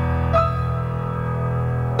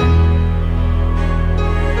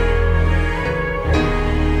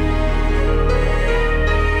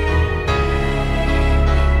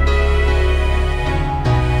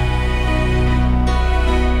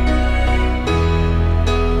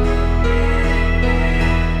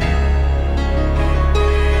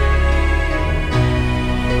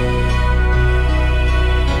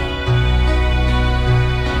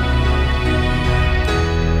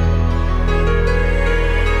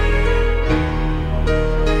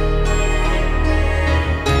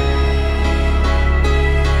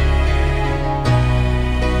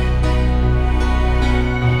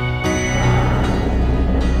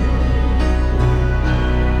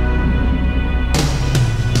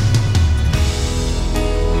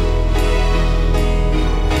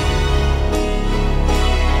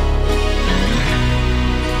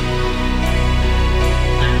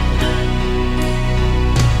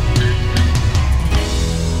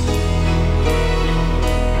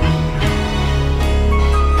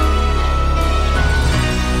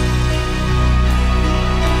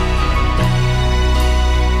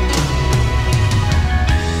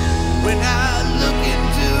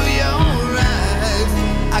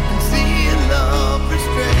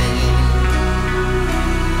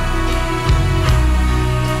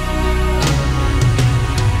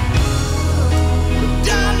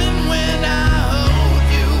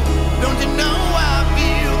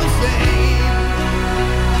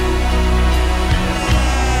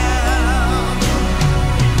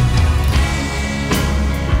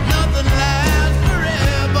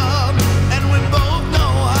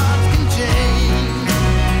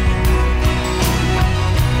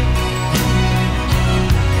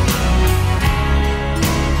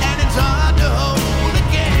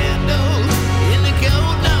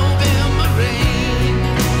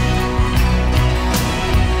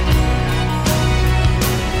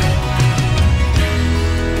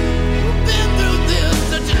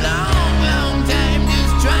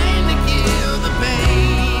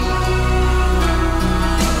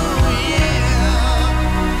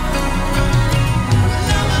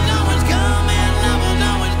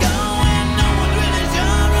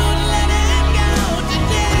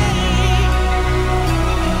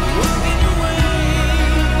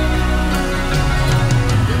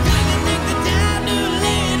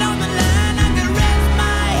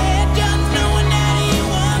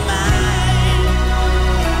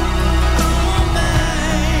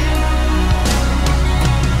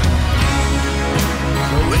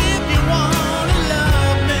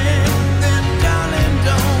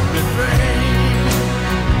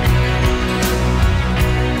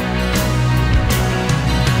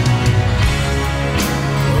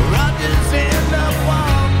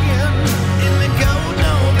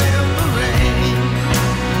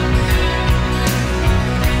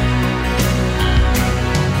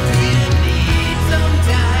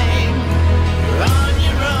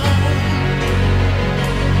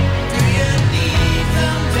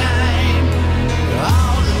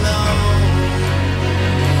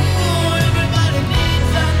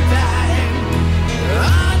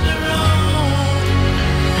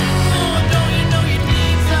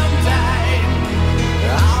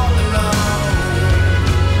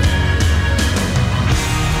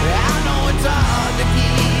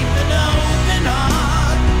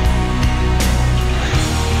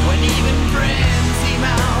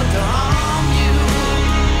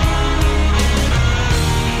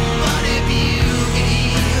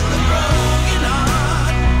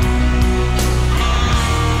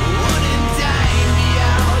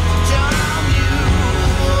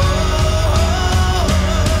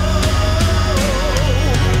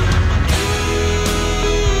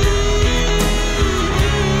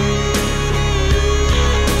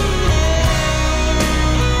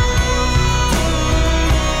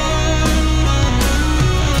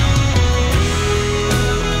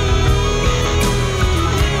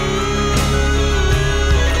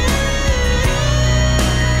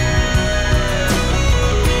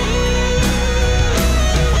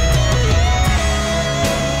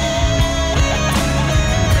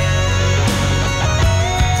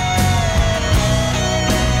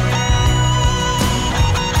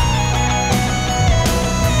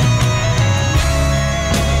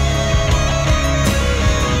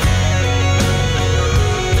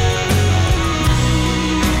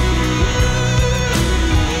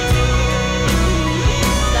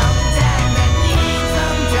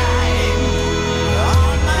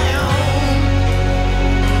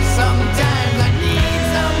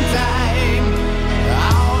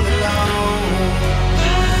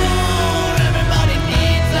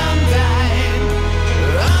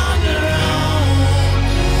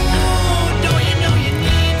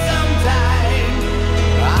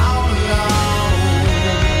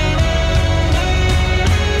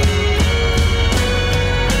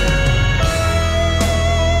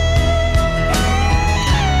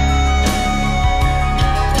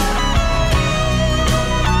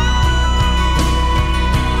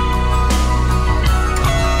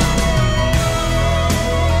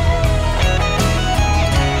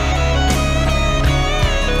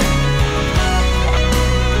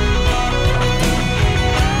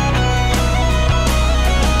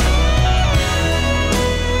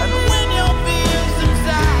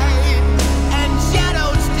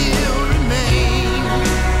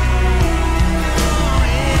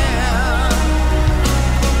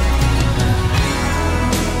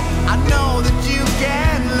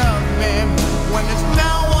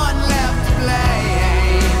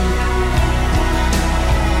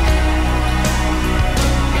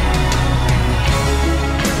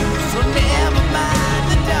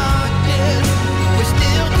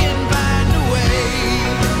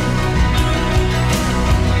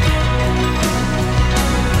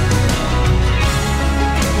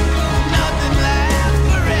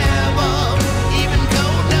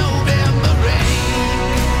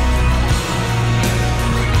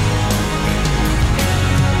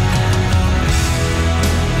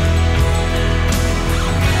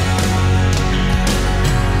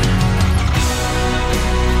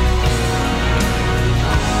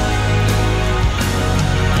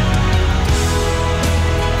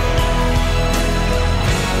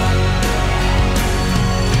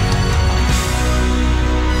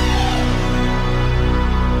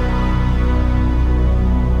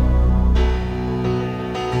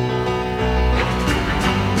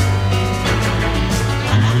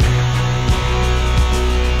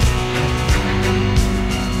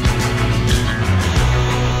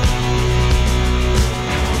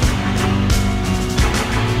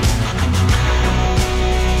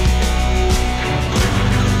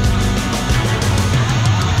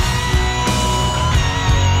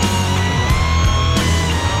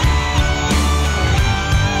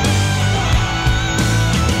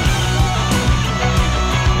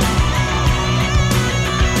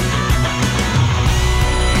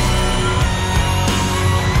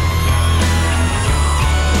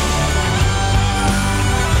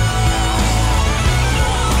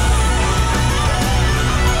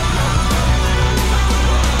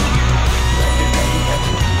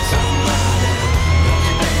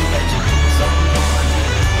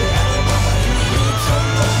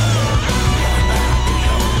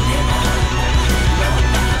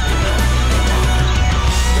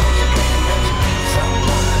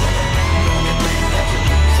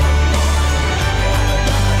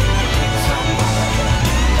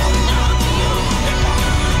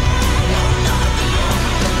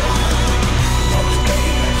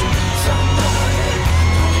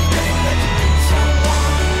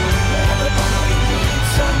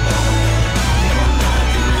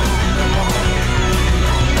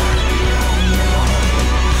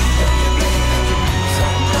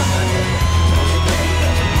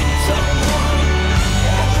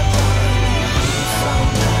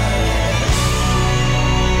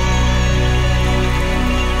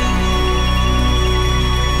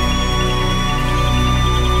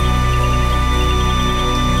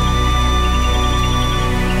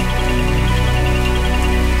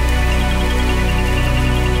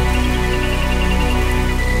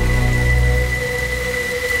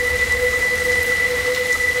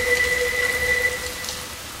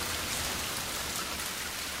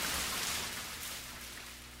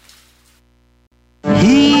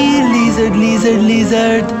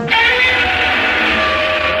 lizard.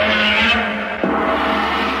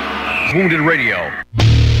 Wounded Radio.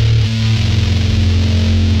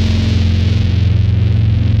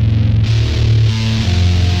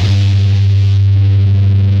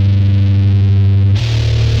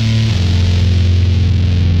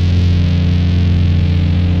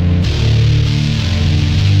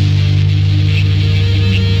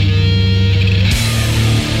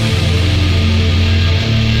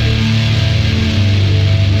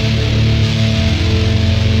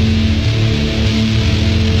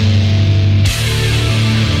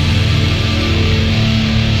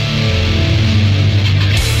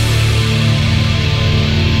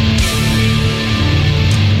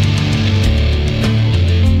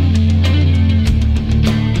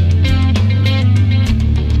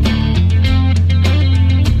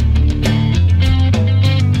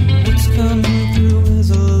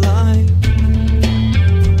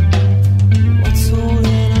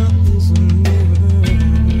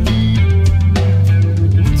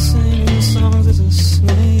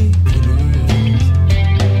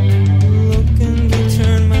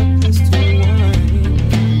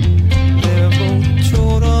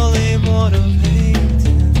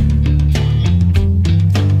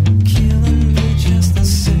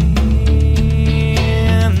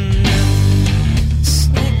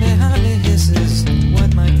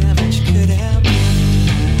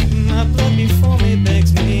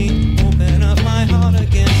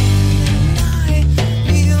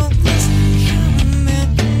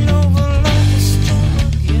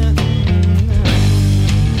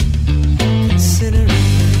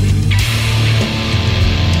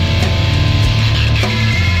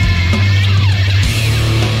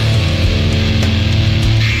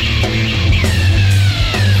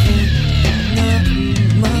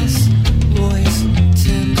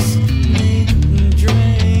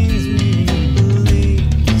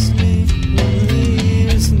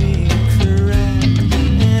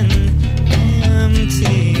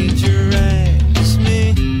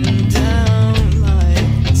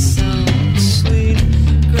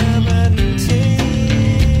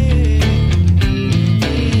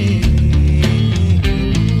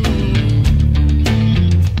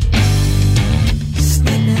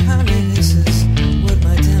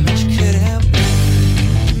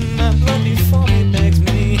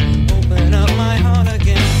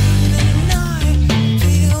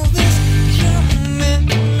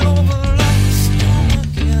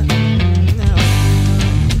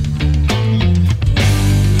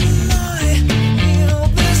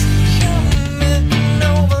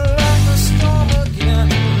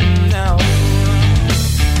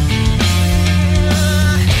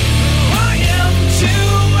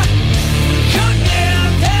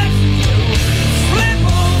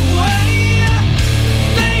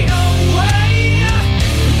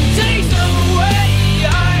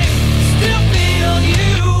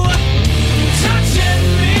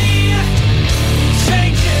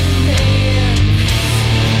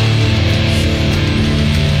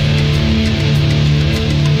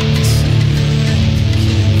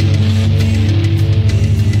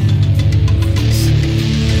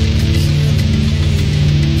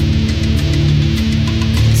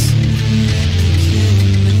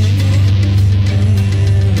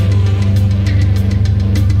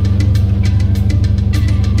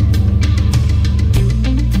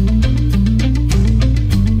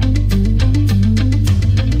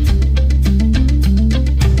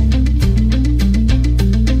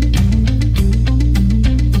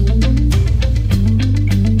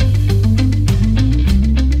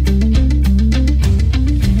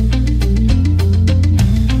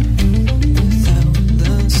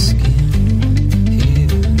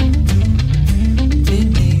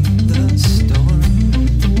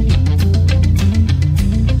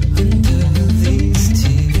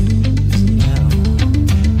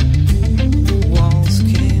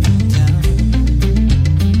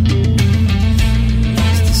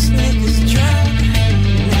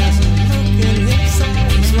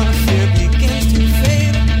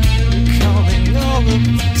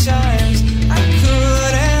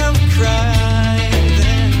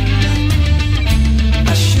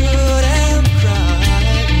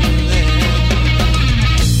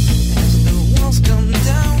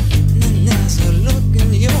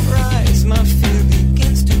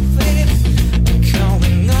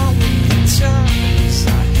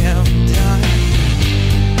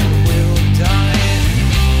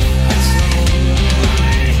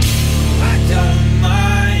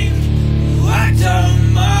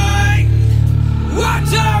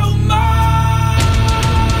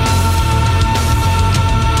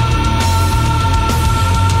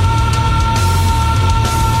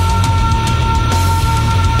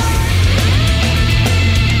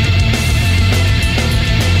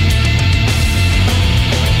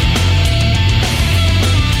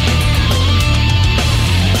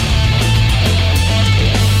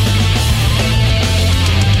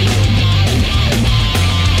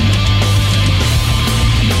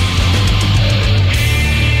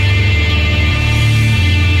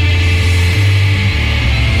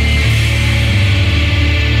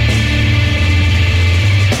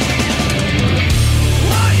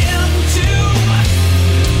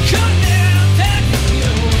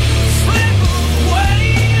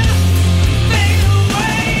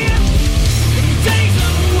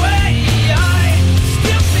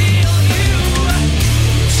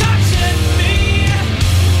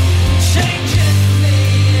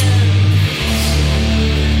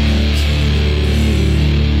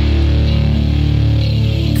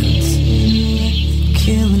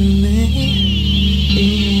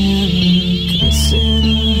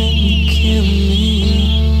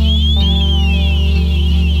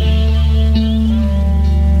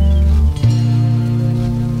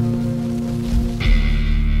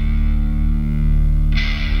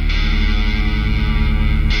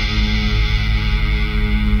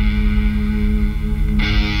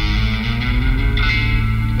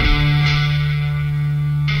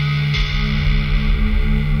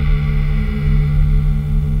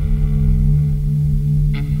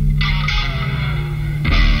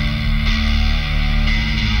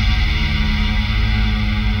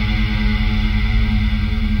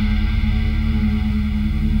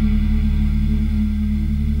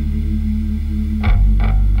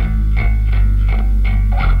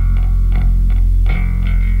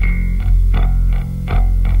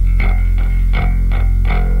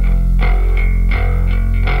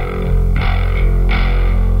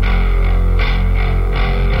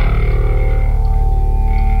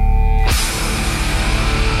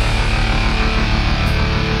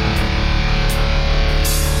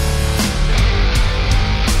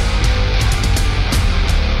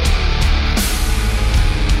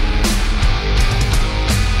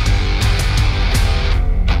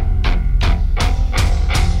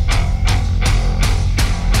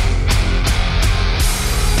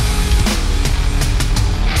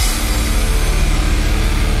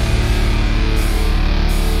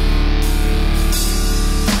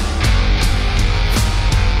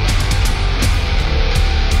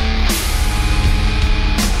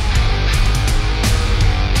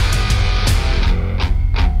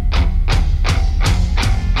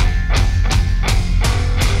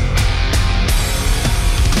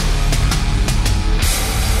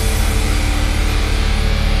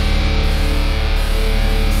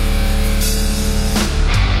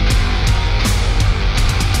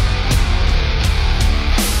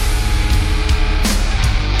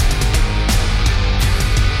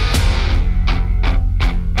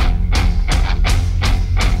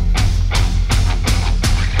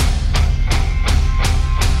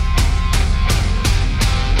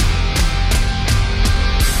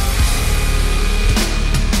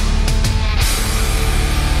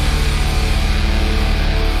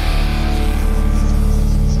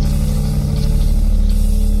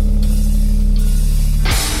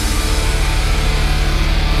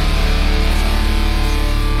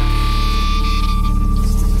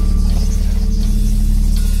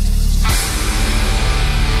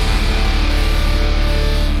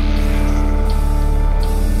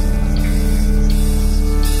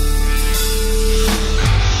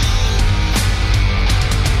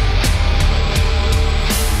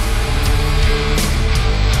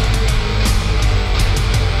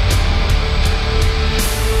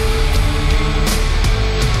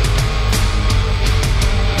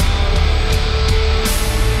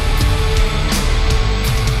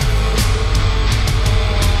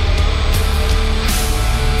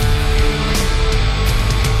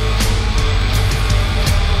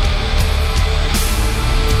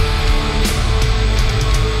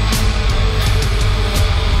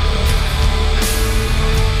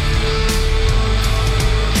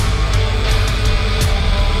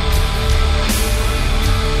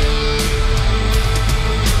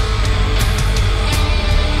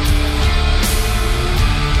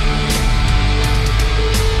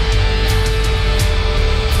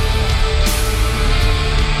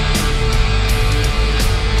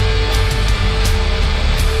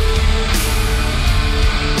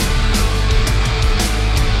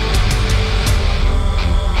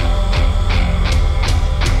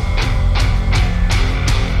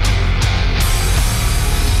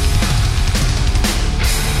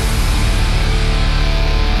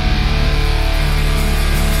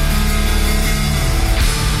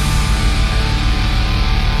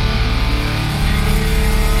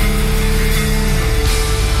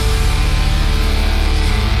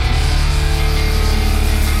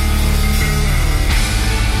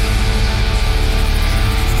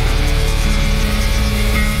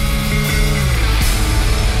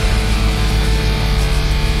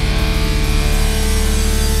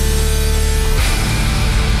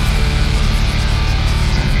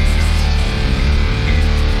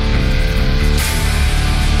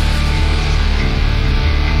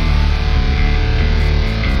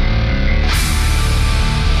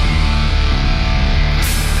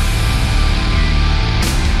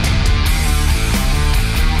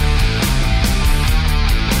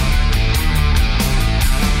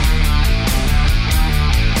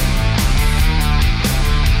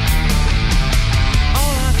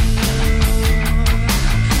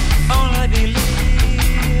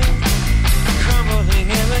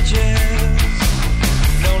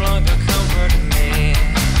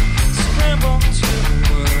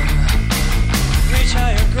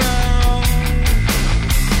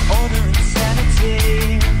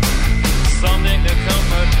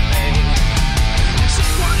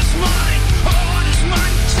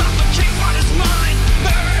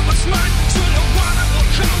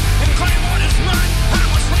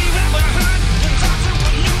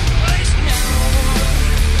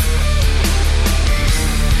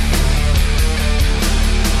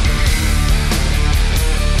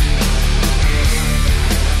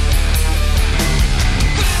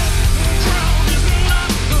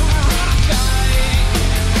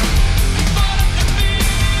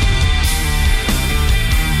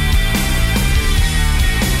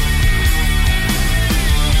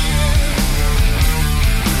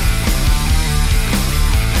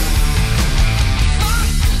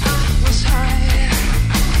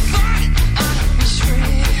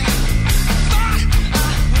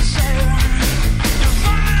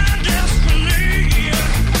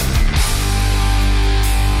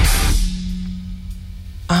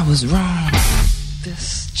 was wrong.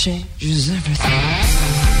 This changes everything.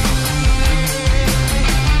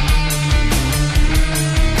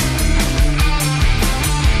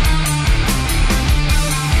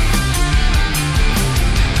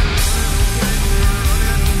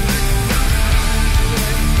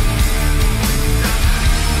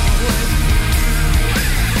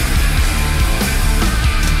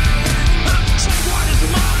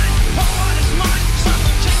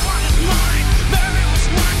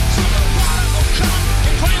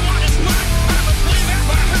 Claim what is mine, I will believe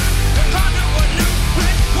every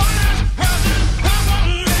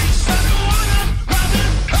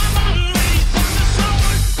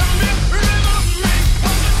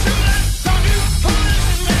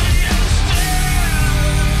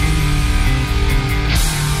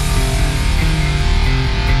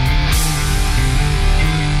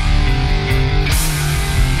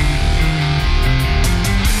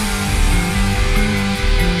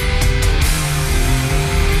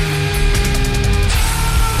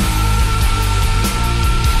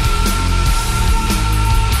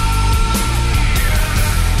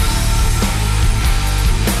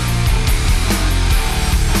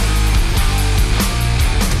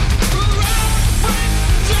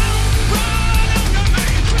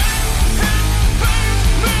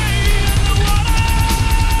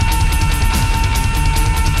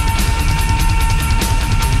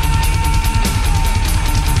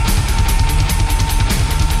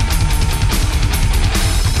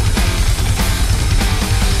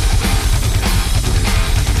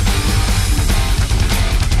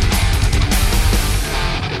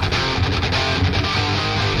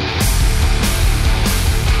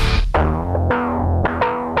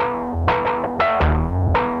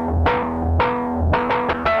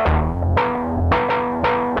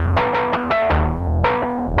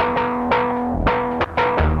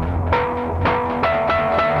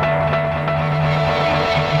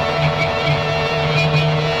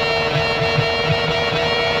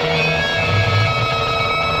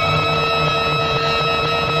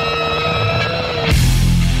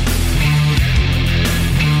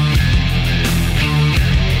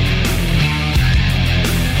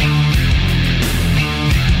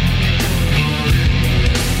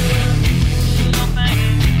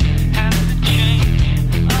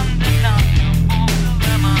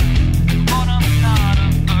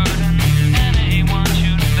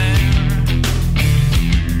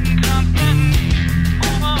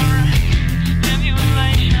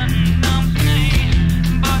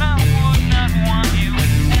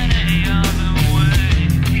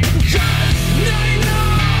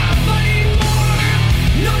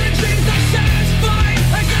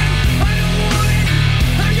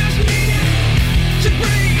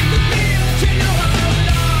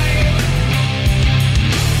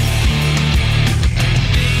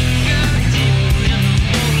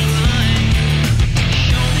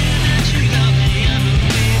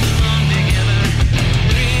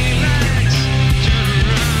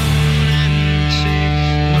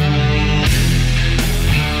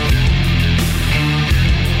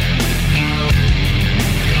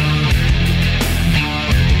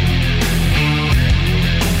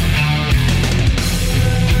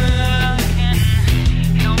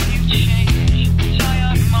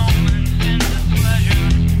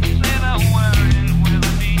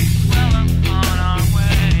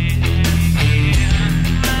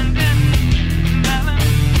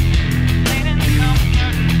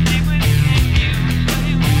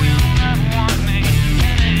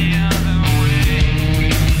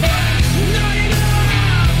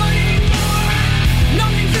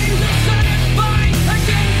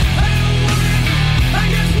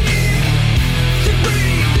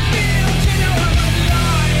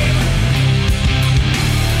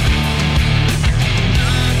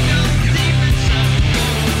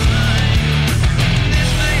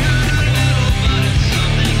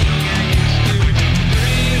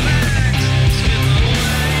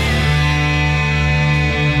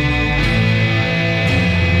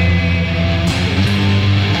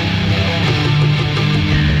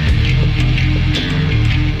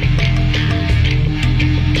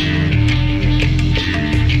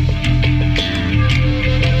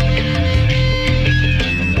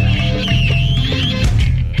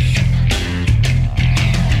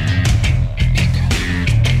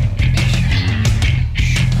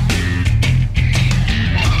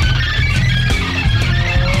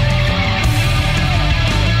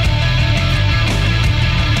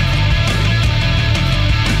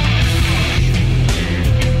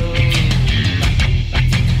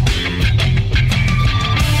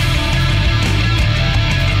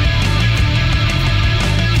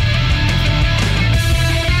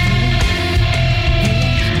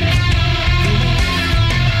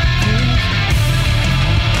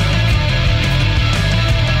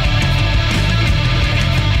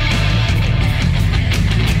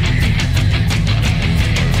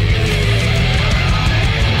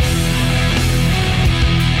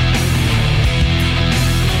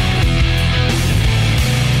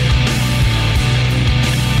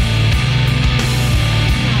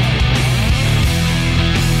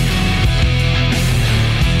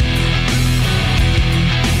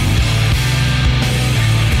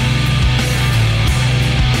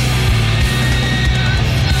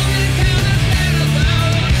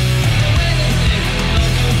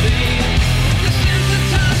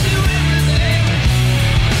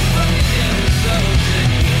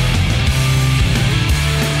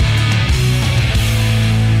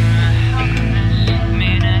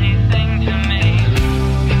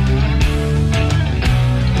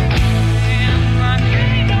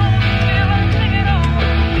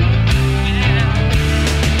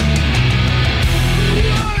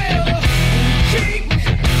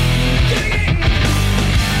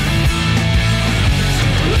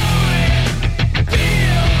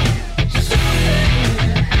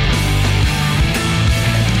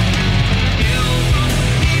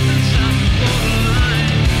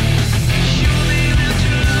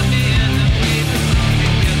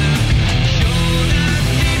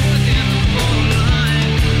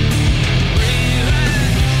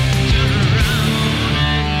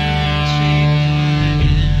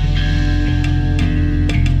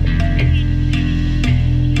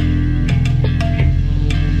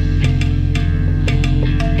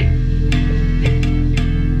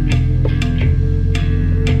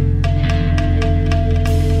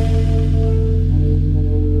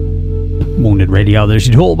Radio. There's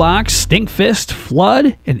your toolbox, Stinkfist,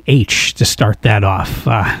 Flood, and H to start that off.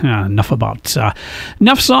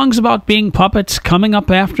 Enough songs about being puppets. Coming up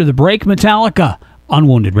after the break, Metallica on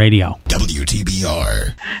Wounded Radio.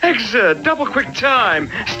 WTBR. Exit, double quick time,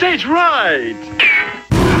 stage right.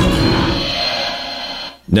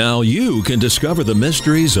 Now you can discover the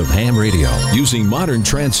mysteries of ham radio. Using modern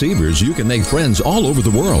transceivers, you can make friends all over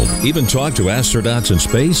the world, even talk to astronauts in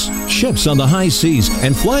space, ships on the high seas,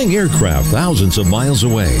 and flying aircraft thousands of miles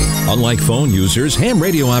away. Unlike phone users, ham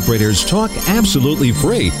radio operators talk absolutely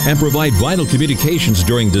free and provide vital communications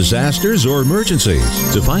during disasters or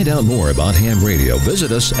emergencies. To find out more about ham radio,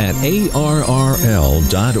 visit us at arrl.org.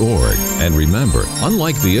 And remember,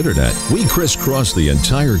 unlike the internet, we crisscross the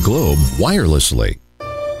entire globe wirelessly.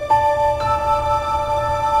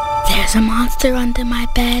 There's a monster under my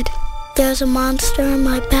bed. There's a monster in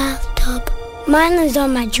my bathtub. Mine is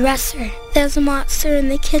on my dresser. There's a monster in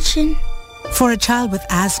the kitchen. For a child with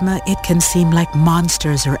asthma, it can seem like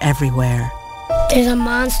monsters are everywhere. There's a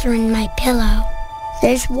monster in my pillow.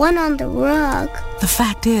 There's one on the rug. The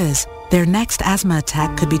fact is, their next asthma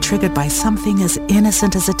attack could be triggered by something as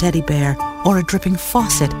innocent as a teddy bear or a dripping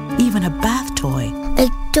faucet, even a bath toy. I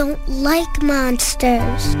don't like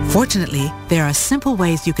monsters. Fortunately, there are simple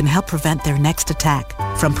ways you can help prevent their next attack,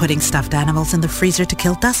 from putting stuffed animals in the freezer to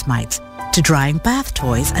kill dust mites, to drying bath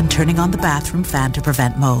toys and turning on the bathroom fan to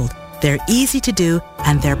prevent mold. They're easy to do,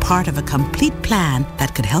 and they're part of a complete plan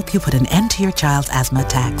that could help you put an end to your child's asthma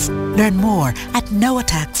attacks. Learn more at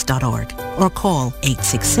noattacks.org or call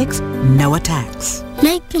 866-NO-ATTACKS.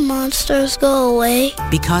 Make the monsters go away.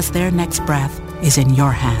 Because their next breath is in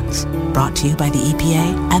your hands. Brought to you by the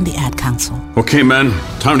EPA and the Ad Council. Okay, men,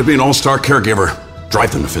 time to be an all-star caregiver.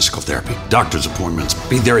 Drive them to physical therapy, doctor's appointments.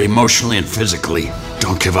 Be there emotionally and physically.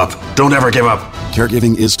 Don't give up. Don't ever give up.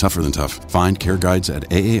 Caregiving is tougher than tough. Find care guides at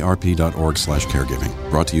aarp.org/caregiving.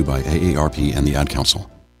 Brought to you by AARP and the Ad Council.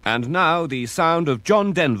 And now the sound of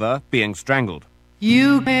John Denver being strangled.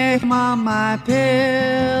 You came on my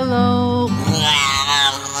pillow.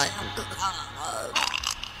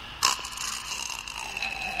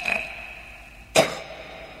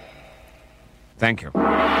 Thank you.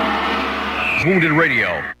 Wounded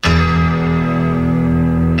Radio.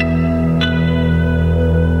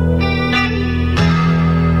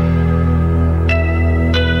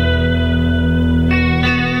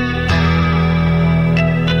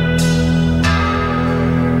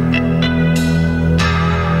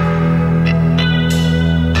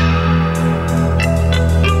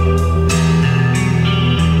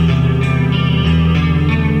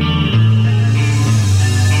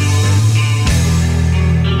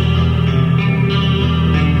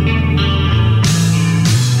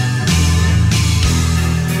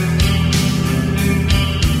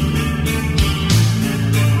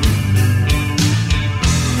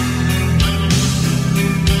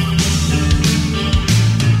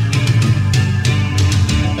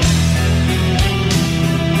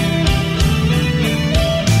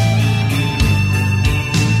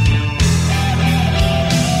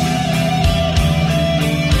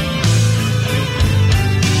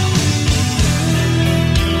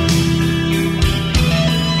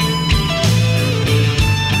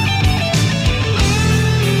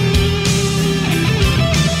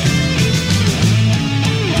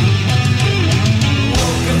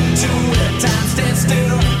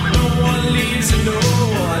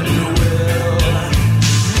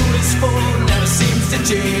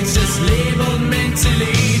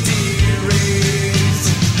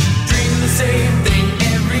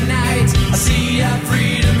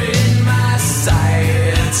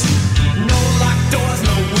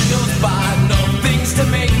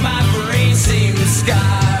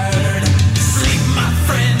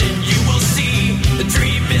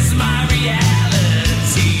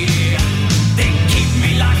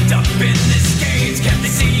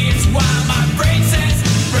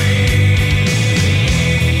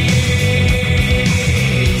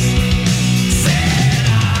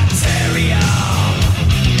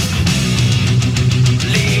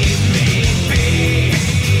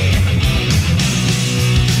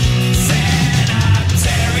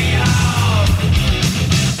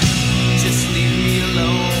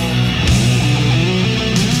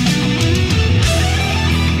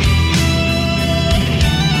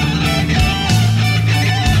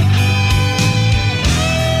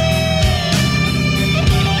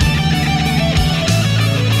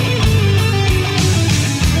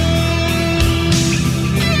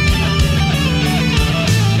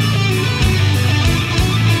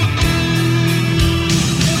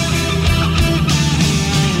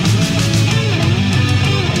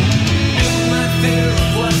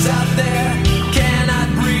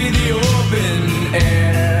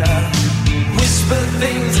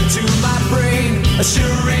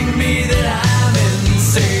 assuring me that I'm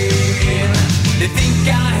insane. They think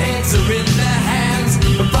our heads are in their hands,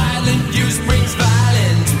 but violent use brings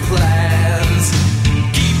violent plans.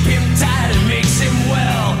 Keep him tight and makes him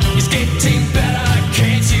well. He's getting better,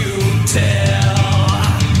 can't you tell?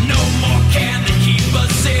 No more can they keep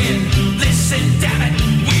us in. Listen, damn it,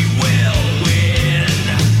 we will win.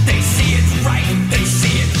 They see it right, they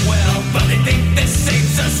see it well, but they think this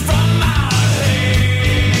saves us from our hate.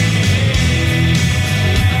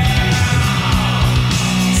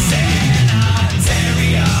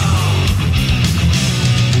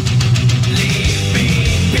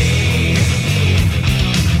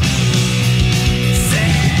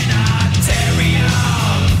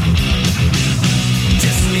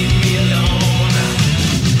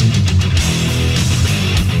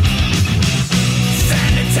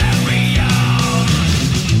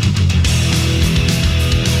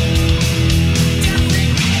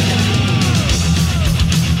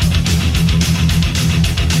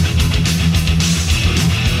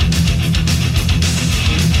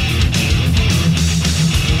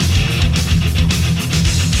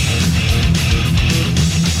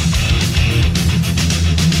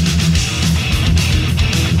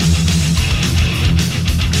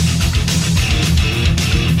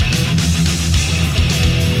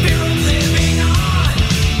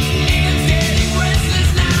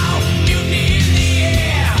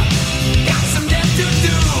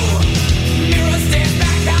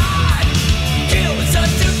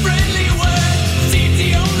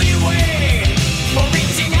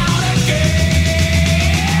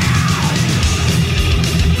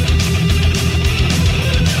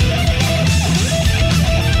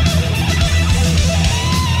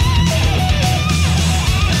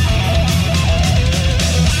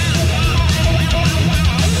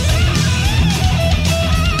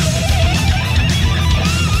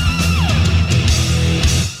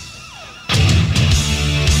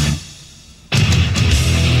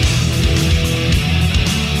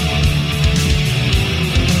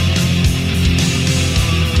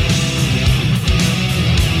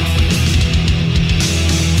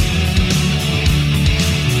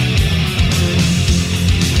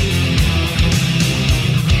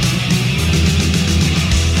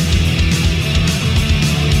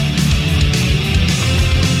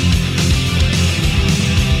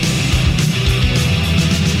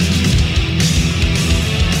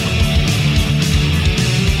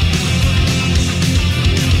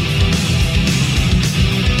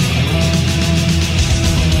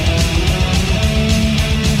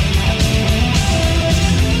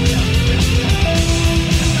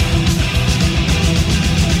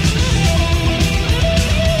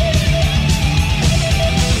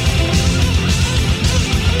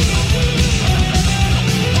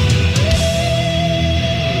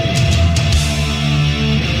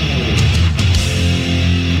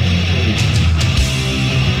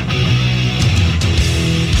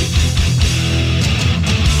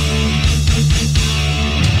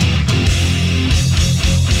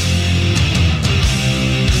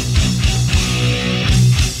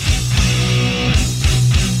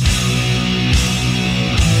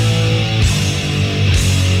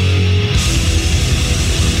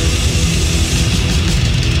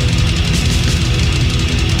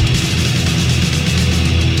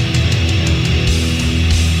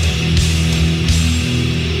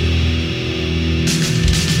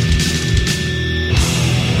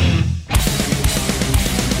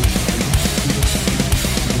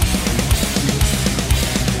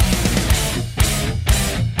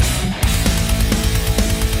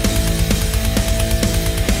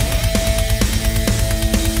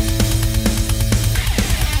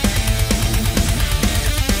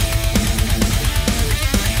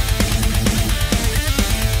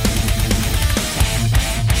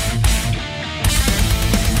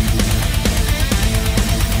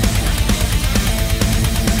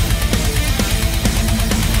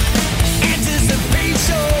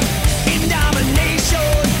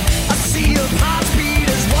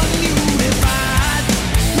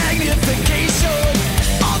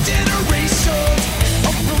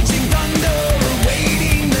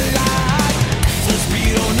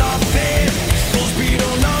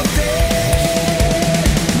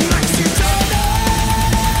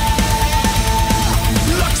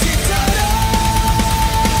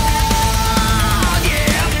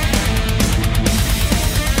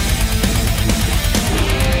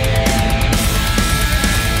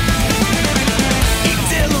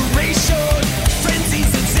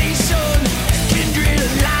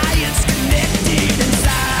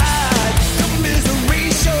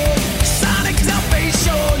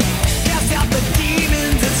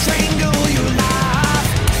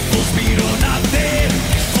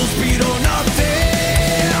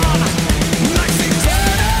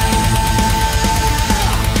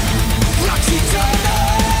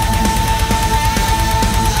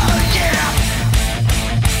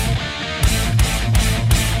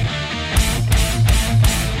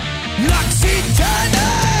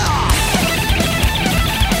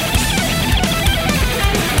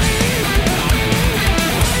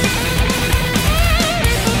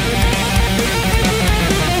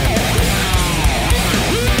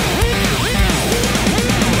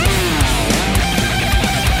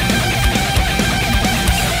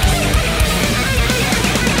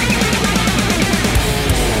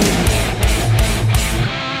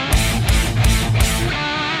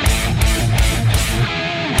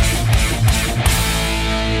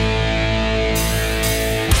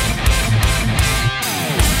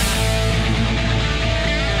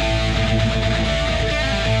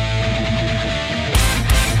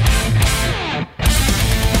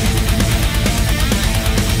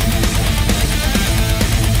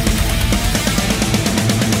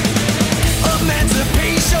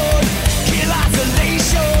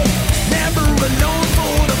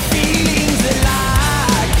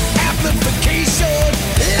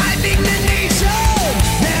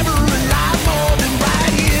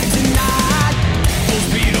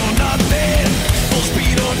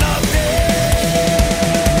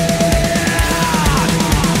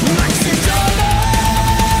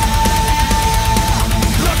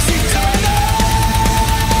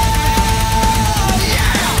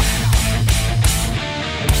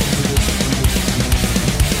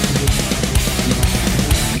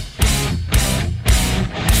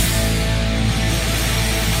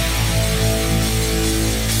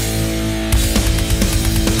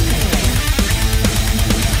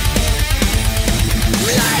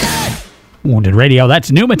 Wounded Radio.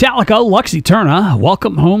 That's new Metallica, Lux Eterna,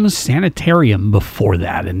 Welcome Home Sanitarium before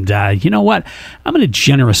that. And you know what? I'm in a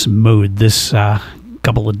generous mood this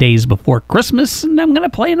couple of days before Christmas, and I'm going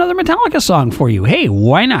to play another Metallica song for you. Hey,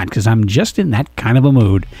 why not? Because I'm just in that kind of a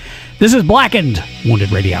mood. This is Blackened,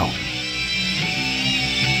 Wounded Radio.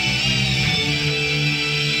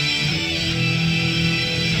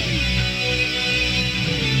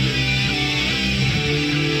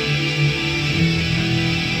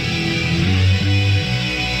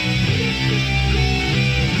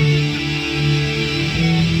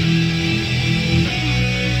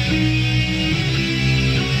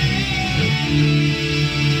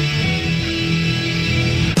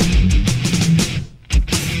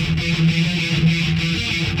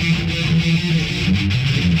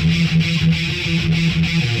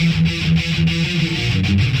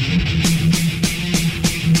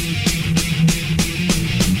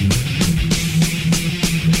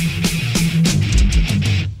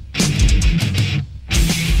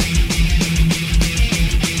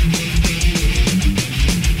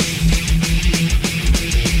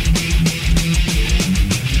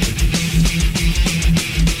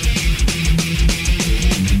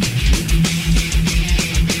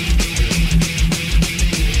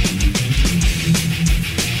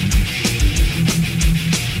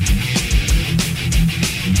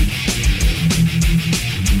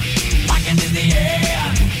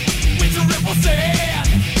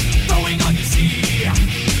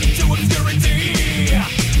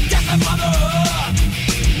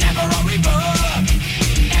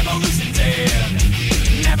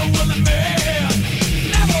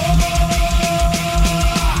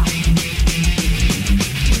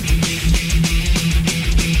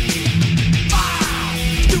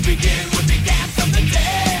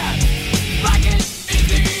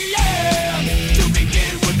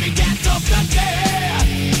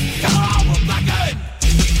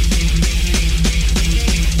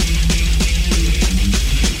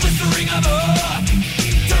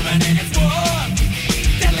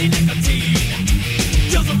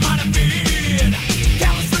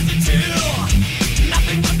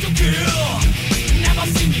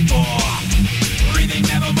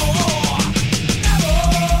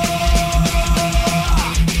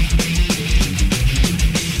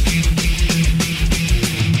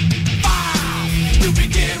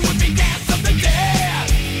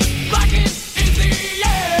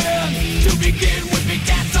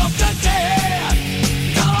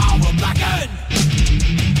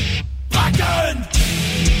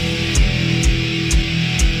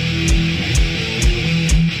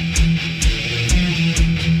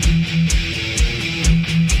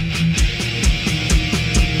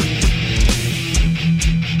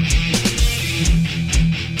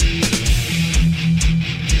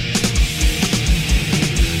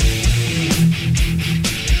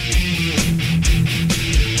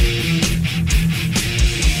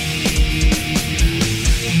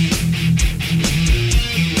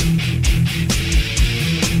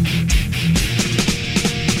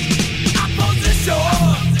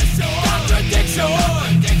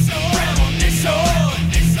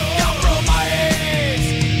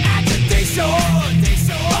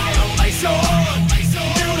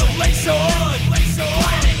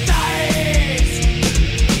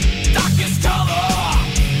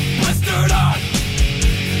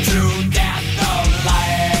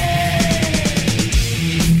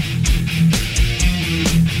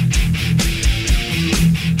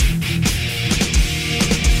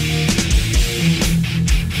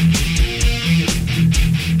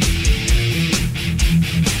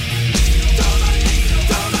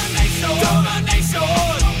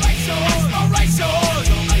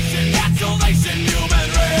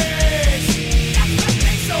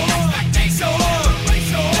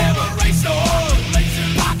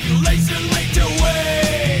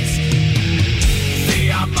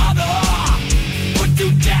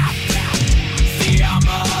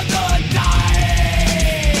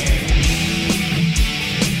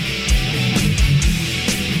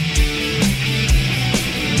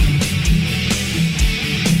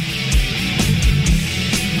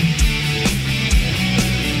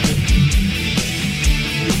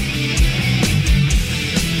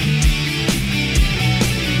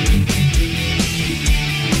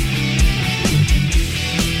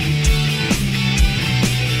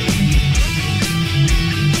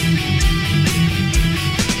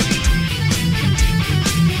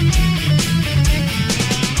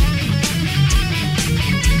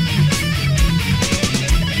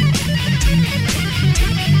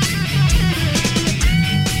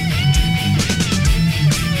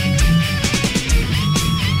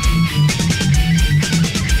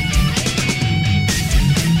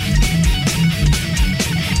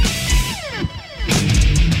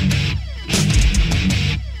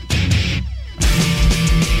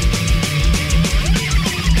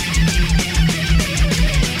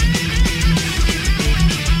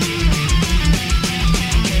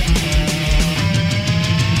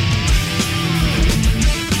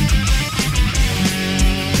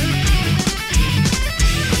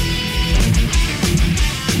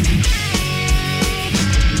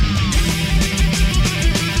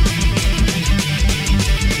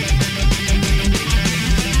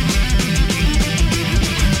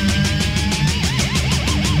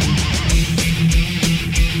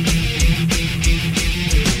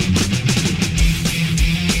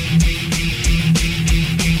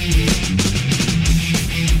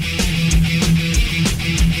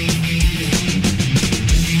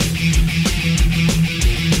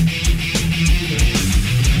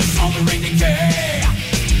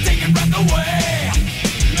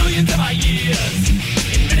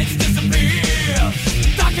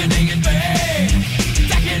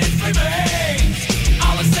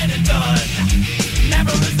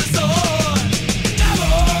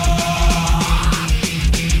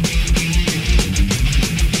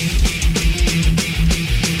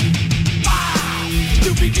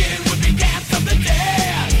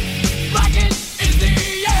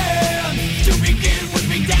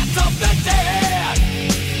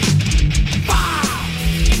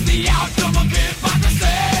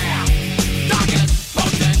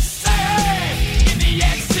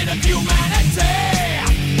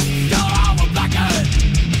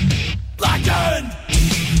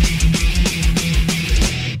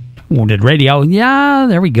 Wounded Radio. Yeah,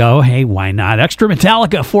 there we go. Hey, why not? Extra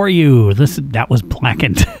Metallica for you. That was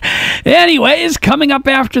Blackened. Anyways, coming up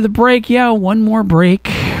after the break. Yeah, one more break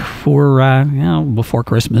for before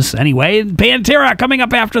Christmas. Anyway, Pantera coming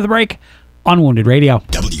up after the break on Wounded Radio.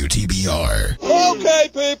 WTBR. Okay,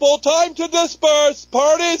 people, time to disperse.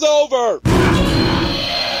 Party's over.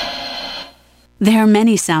 There are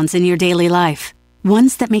many sounds in your daily life.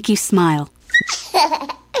 Ones that make you smile.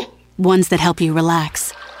 Ones that help you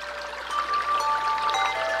relax.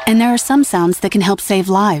 And there are some sounds that can help save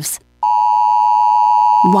lives.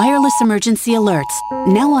 Wireless emergency alerts,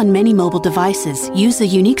 now on many mobile devices, use a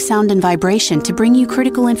unique sound and vibration to bring you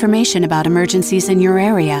critical information about emergencies in your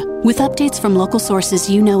area. With updates from local sources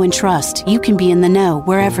you know and trust, you can be in the know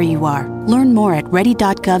wherever you are. Learn more at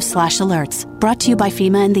ready.gov/alerts. Brought to you by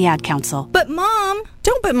FEMA and the Ad Council. But Mom!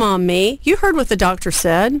 Don't but Mom me. You heard what the doctor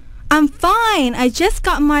said. I'm fine. I just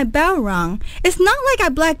got my bell rung. It's not like I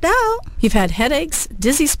blacked out. You've had headaches,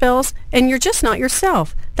 dizzy spells, and you're just not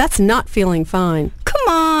yourself. That's not feeling fine. Come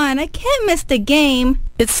on, I can't miss the game.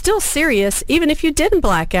 It's still serious, even if you didn't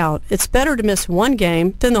black out. It's better to miss one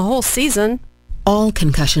game than the whole season. All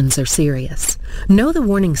concussions are serious. Know the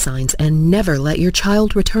warning signs and never let your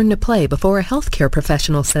child return to play before a healthcare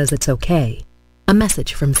professional says it's okay. A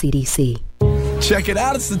message from CDC. Check it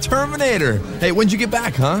out, it's the Terminator. Hey, when'd you get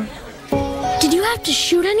back, huh? Did you have to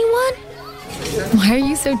shoot anyone? Why are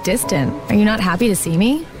you so distant? Are you not happy to see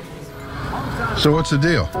me? So what's the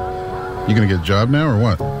deal? You gonna get a job now or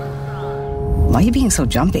what? Why are you being so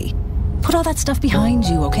jumpy? Put all that stuff behind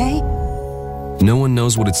you, okay? No one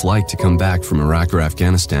knows what it's like to come back from Iraq or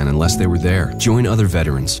Afghanistan unless they were there. Join other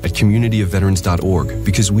veterans at communityofveterans.org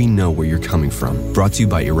because we know where you're coming from. Brought to you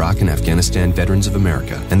by Iraq and Afghanistan Veterans of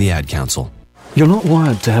America and the Ad Council. You're not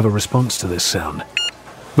wired to have a response to this sound.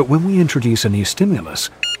 But when we introduce a new stimulus,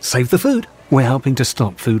 Save the Food, we're helping to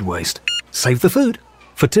stop food waste. Save the Food.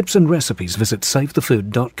 For tips and recipes, visit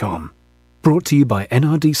savethefood.com. Brought to you by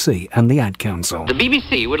NRDC and the Ad Council. The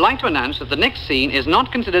BBC would like to announce that the next scene is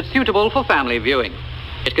not considered suitable for family viewing.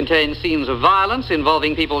 It contains scenes of violence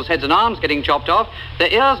involving people's heads and arms getting chopped off,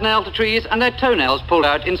 their ears nailed to trees, and their toenails pulled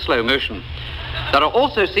out in slow motion. There are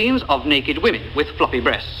also scenes of naked women with floppy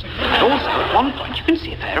breasts. And also, at one point, you can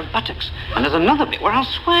see a pair of buttocks. And there's another bit where I'll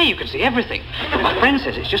swear you can see everything. But my friend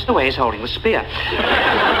says it's just the way he's holding the spear.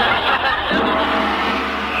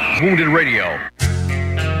 Wounded Radio.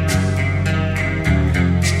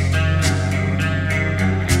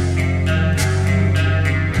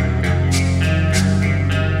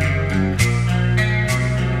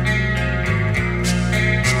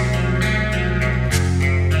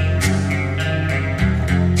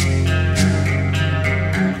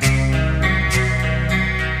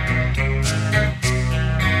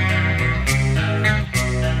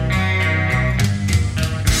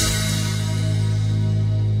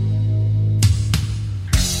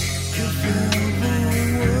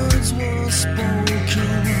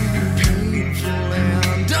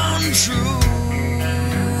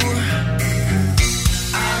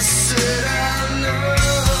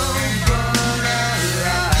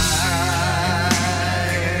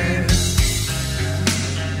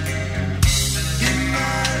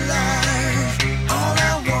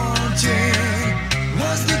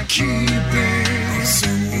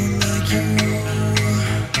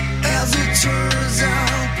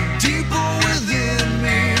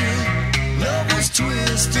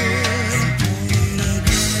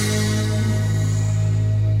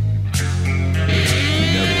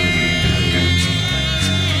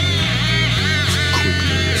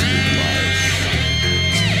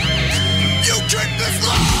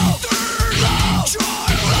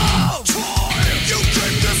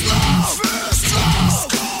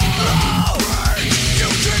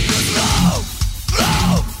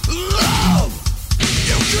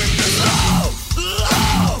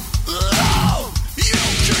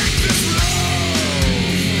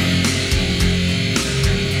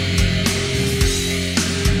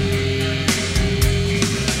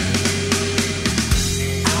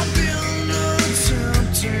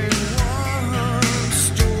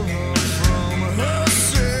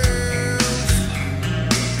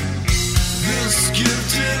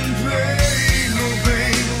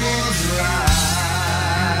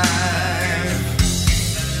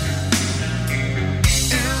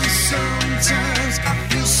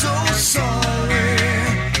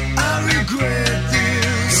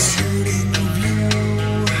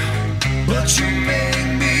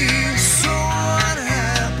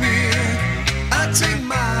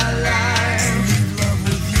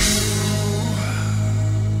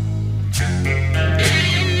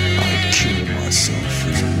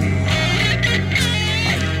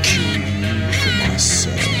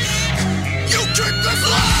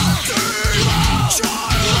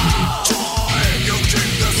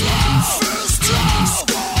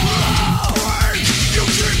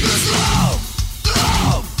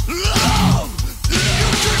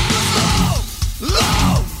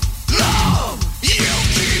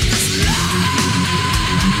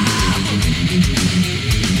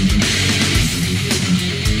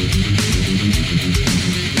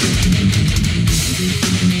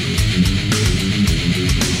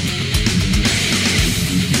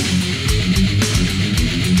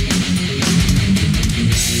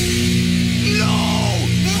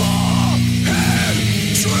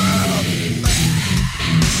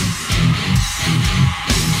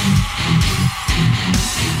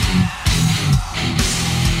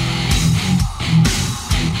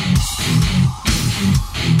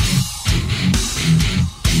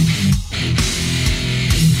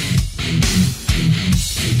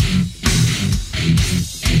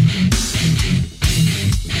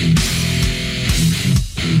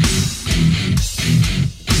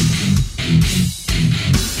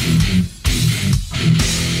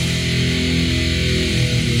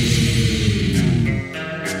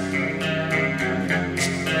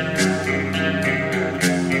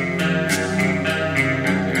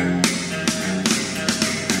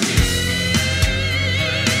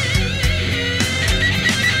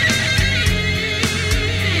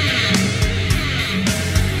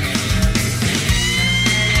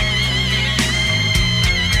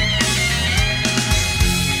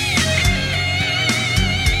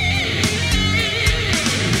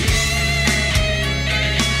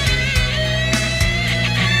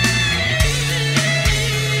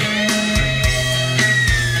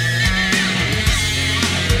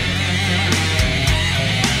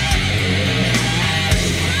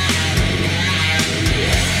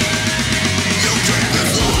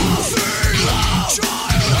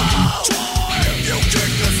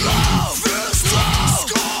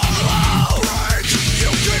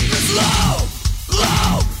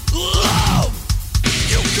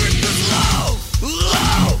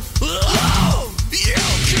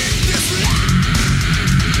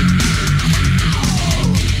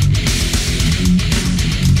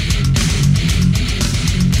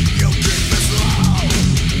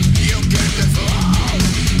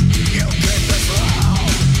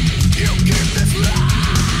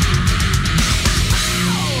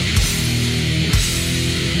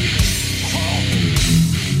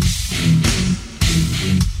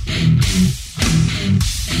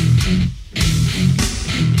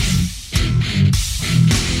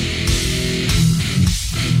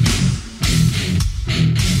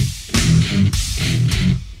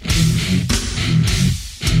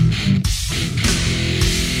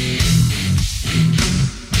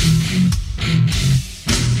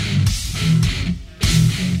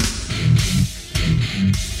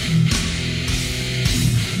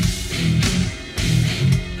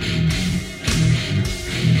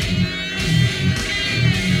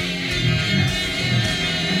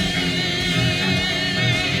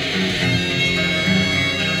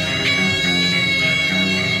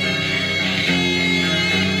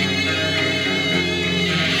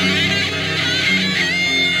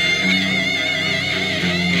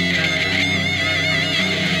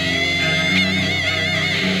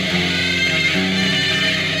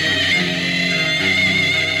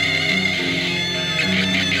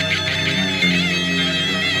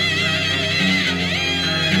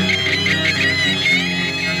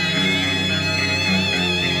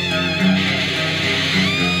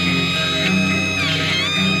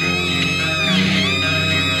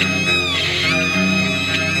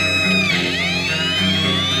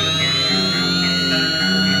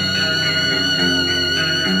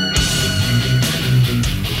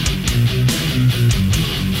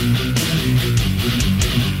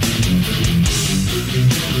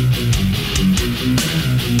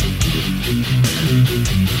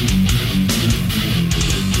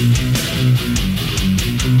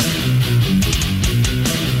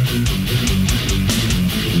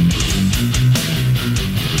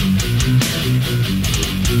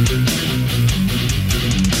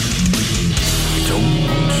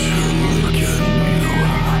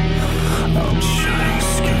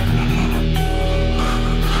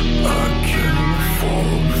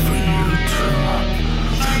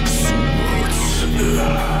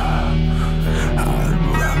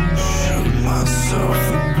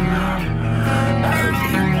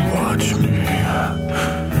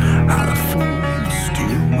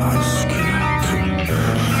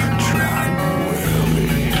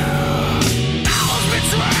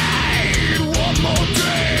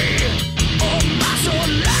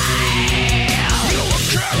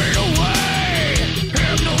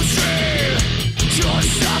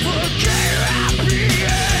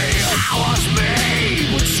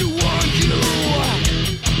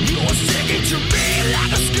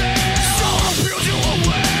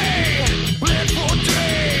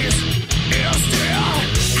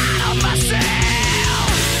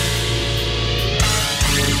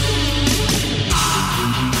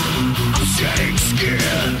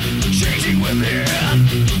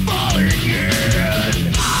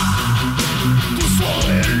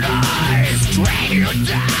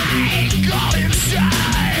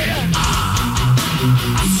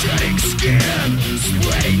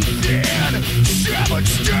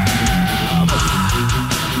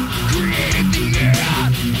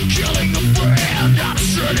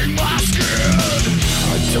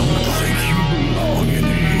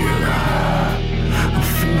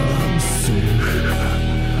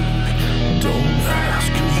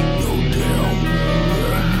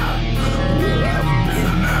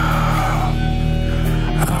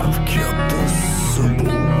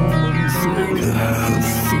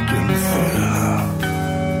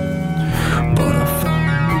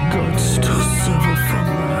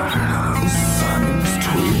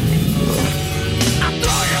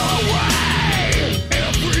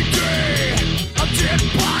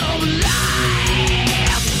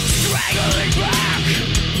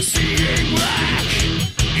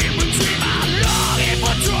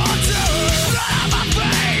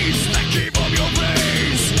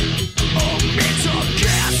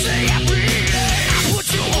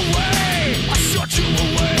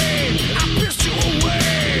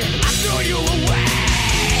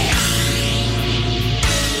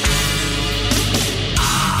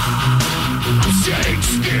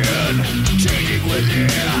 Changing within,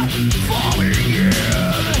 falling in.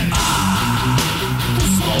 The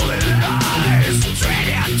swollen eyes,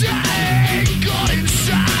 dreading dying, gone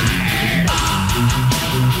inside.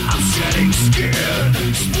 I'm shedding skin,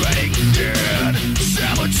 spreading thin,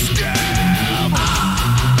 severed stem.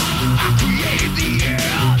 I created the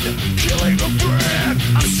end, killing a friend.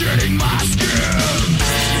 I'm shedding my skin.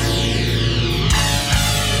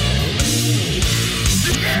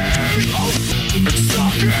 It's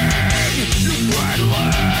sucking, you're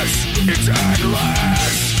breathless, it's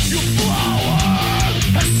endless. Your flower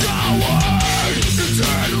has soured, it's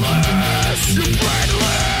endless, you're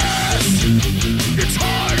breathless. It's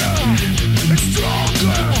harder, it's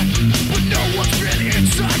stronger, but no one's been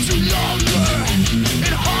inside you longer.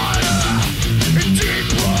 And harder, and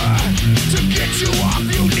deeper, to get you off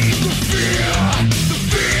you need the fear. The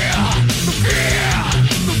fear, the fear,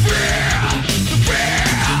 the fear, the fear.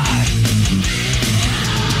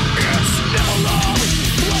 It's never love,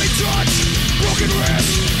 bloody touch, broken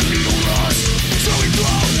wrist, needle rust, sewing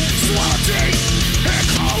throat, swallow teeth, hair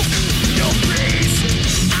coat, no peace.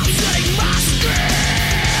 I'm setting my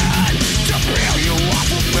skin to peel you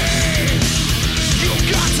off of me. You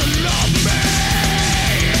got to love me.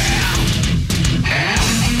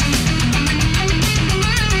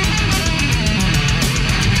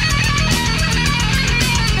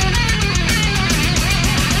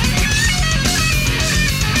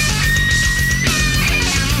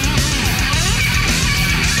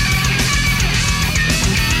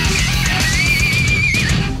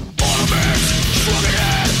 Ornament, shrunken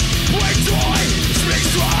head, black toy, snake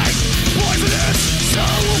strike, poisonous,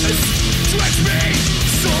 soulless, drench me,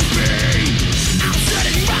 soak me. I'm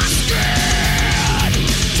setting my skin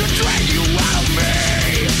to drain you out of me.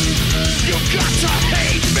 You got to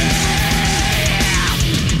hate me.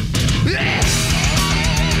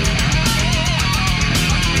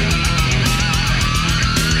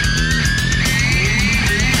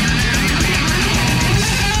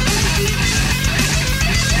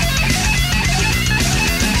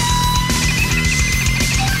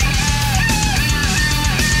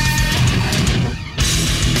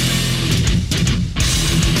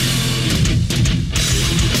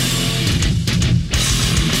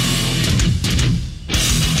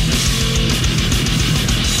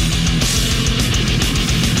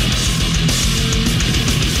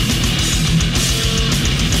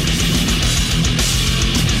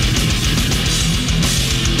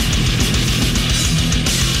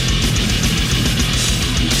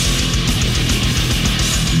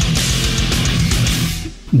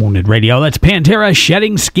 Wounded Radio. That's Pantera,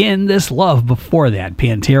 Shedding Skin, This Love. Before that,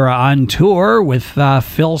 Pantera on tour with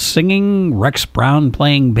Phil singing, Rex Brown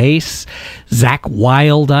playing bass, Zakk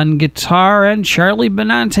Wylde on guitar, and Charlie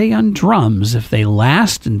Benante on drums. If they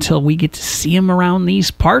last until we get to see him around these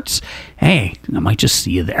parts, hey, I might just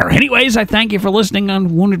see you there. Anyways, I thank you for listening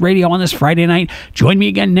on Wounded Radio on this Friday night. Join me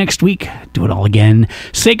again next week. Do it all again.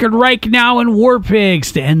 Sacred Reich now and War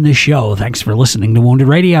Pigs to end the show. Thanks for listening to Wounded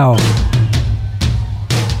Radio.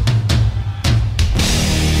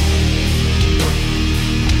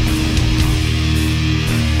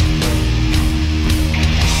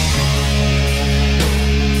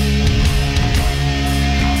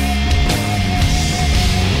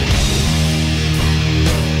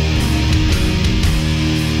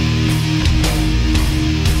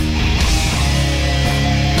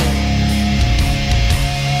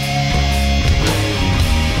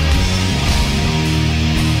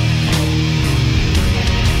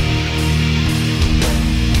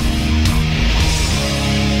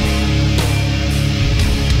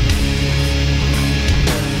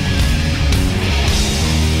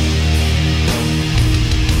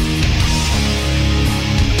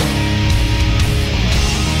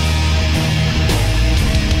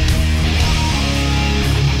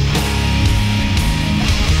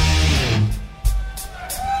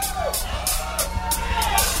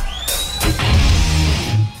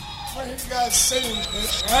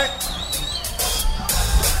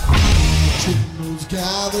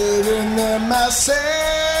 Gathered in their masses,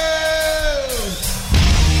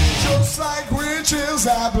 just like witches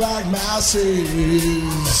at black masses.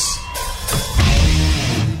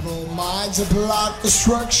 Evil minds that plot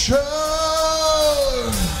destruction,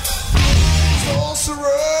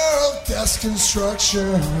 sorcerer of death's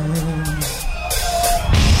construction.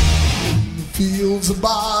 In the fields of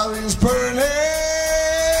bodies burning,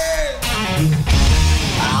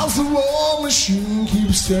 as the war machine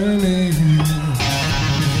keeps turning.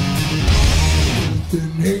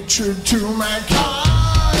 Hatred to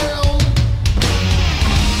mankind,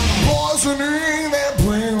 poisoning their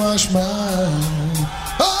brainwash mind.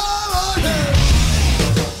 Oh, yeah.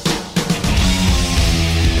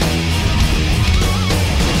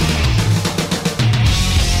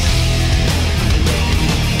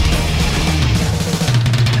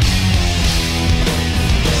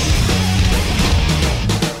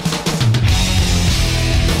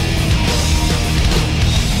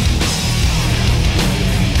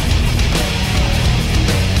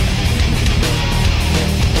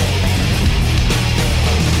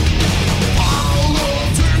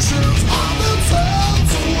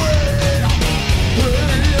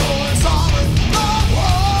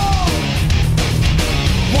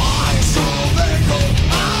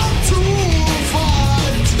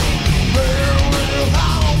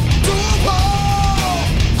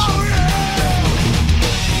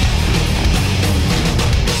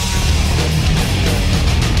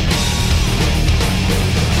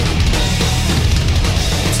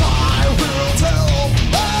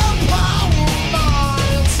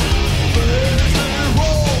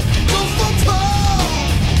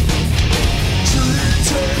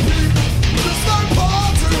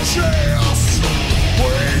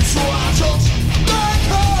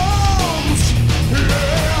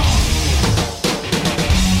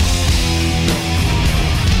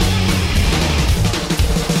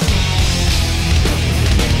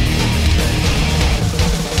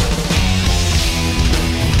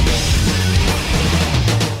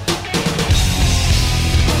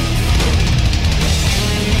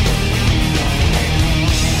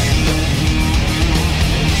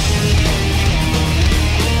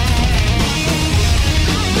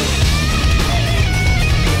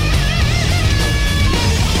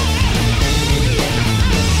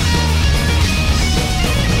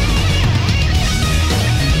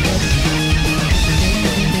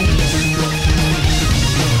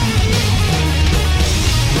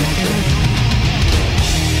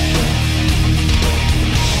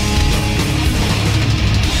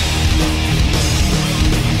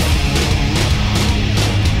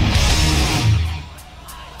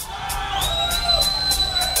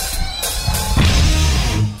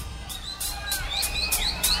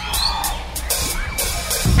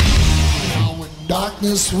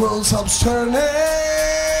 Darkness world stops turning.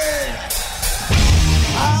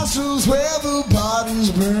 Ashes where the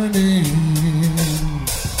body's burning.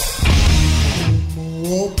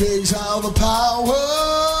 More pigs have the power.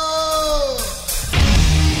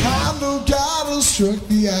 And the God has struck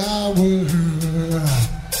the hour.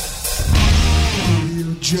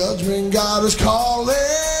 The judgment God is calling.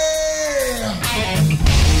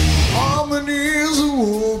 On the knees the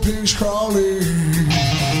war pigs crawling.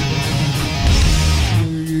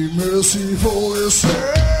 Mercy for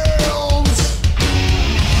yourselves.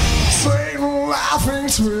 Satan laughing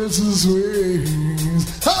spreads his wings.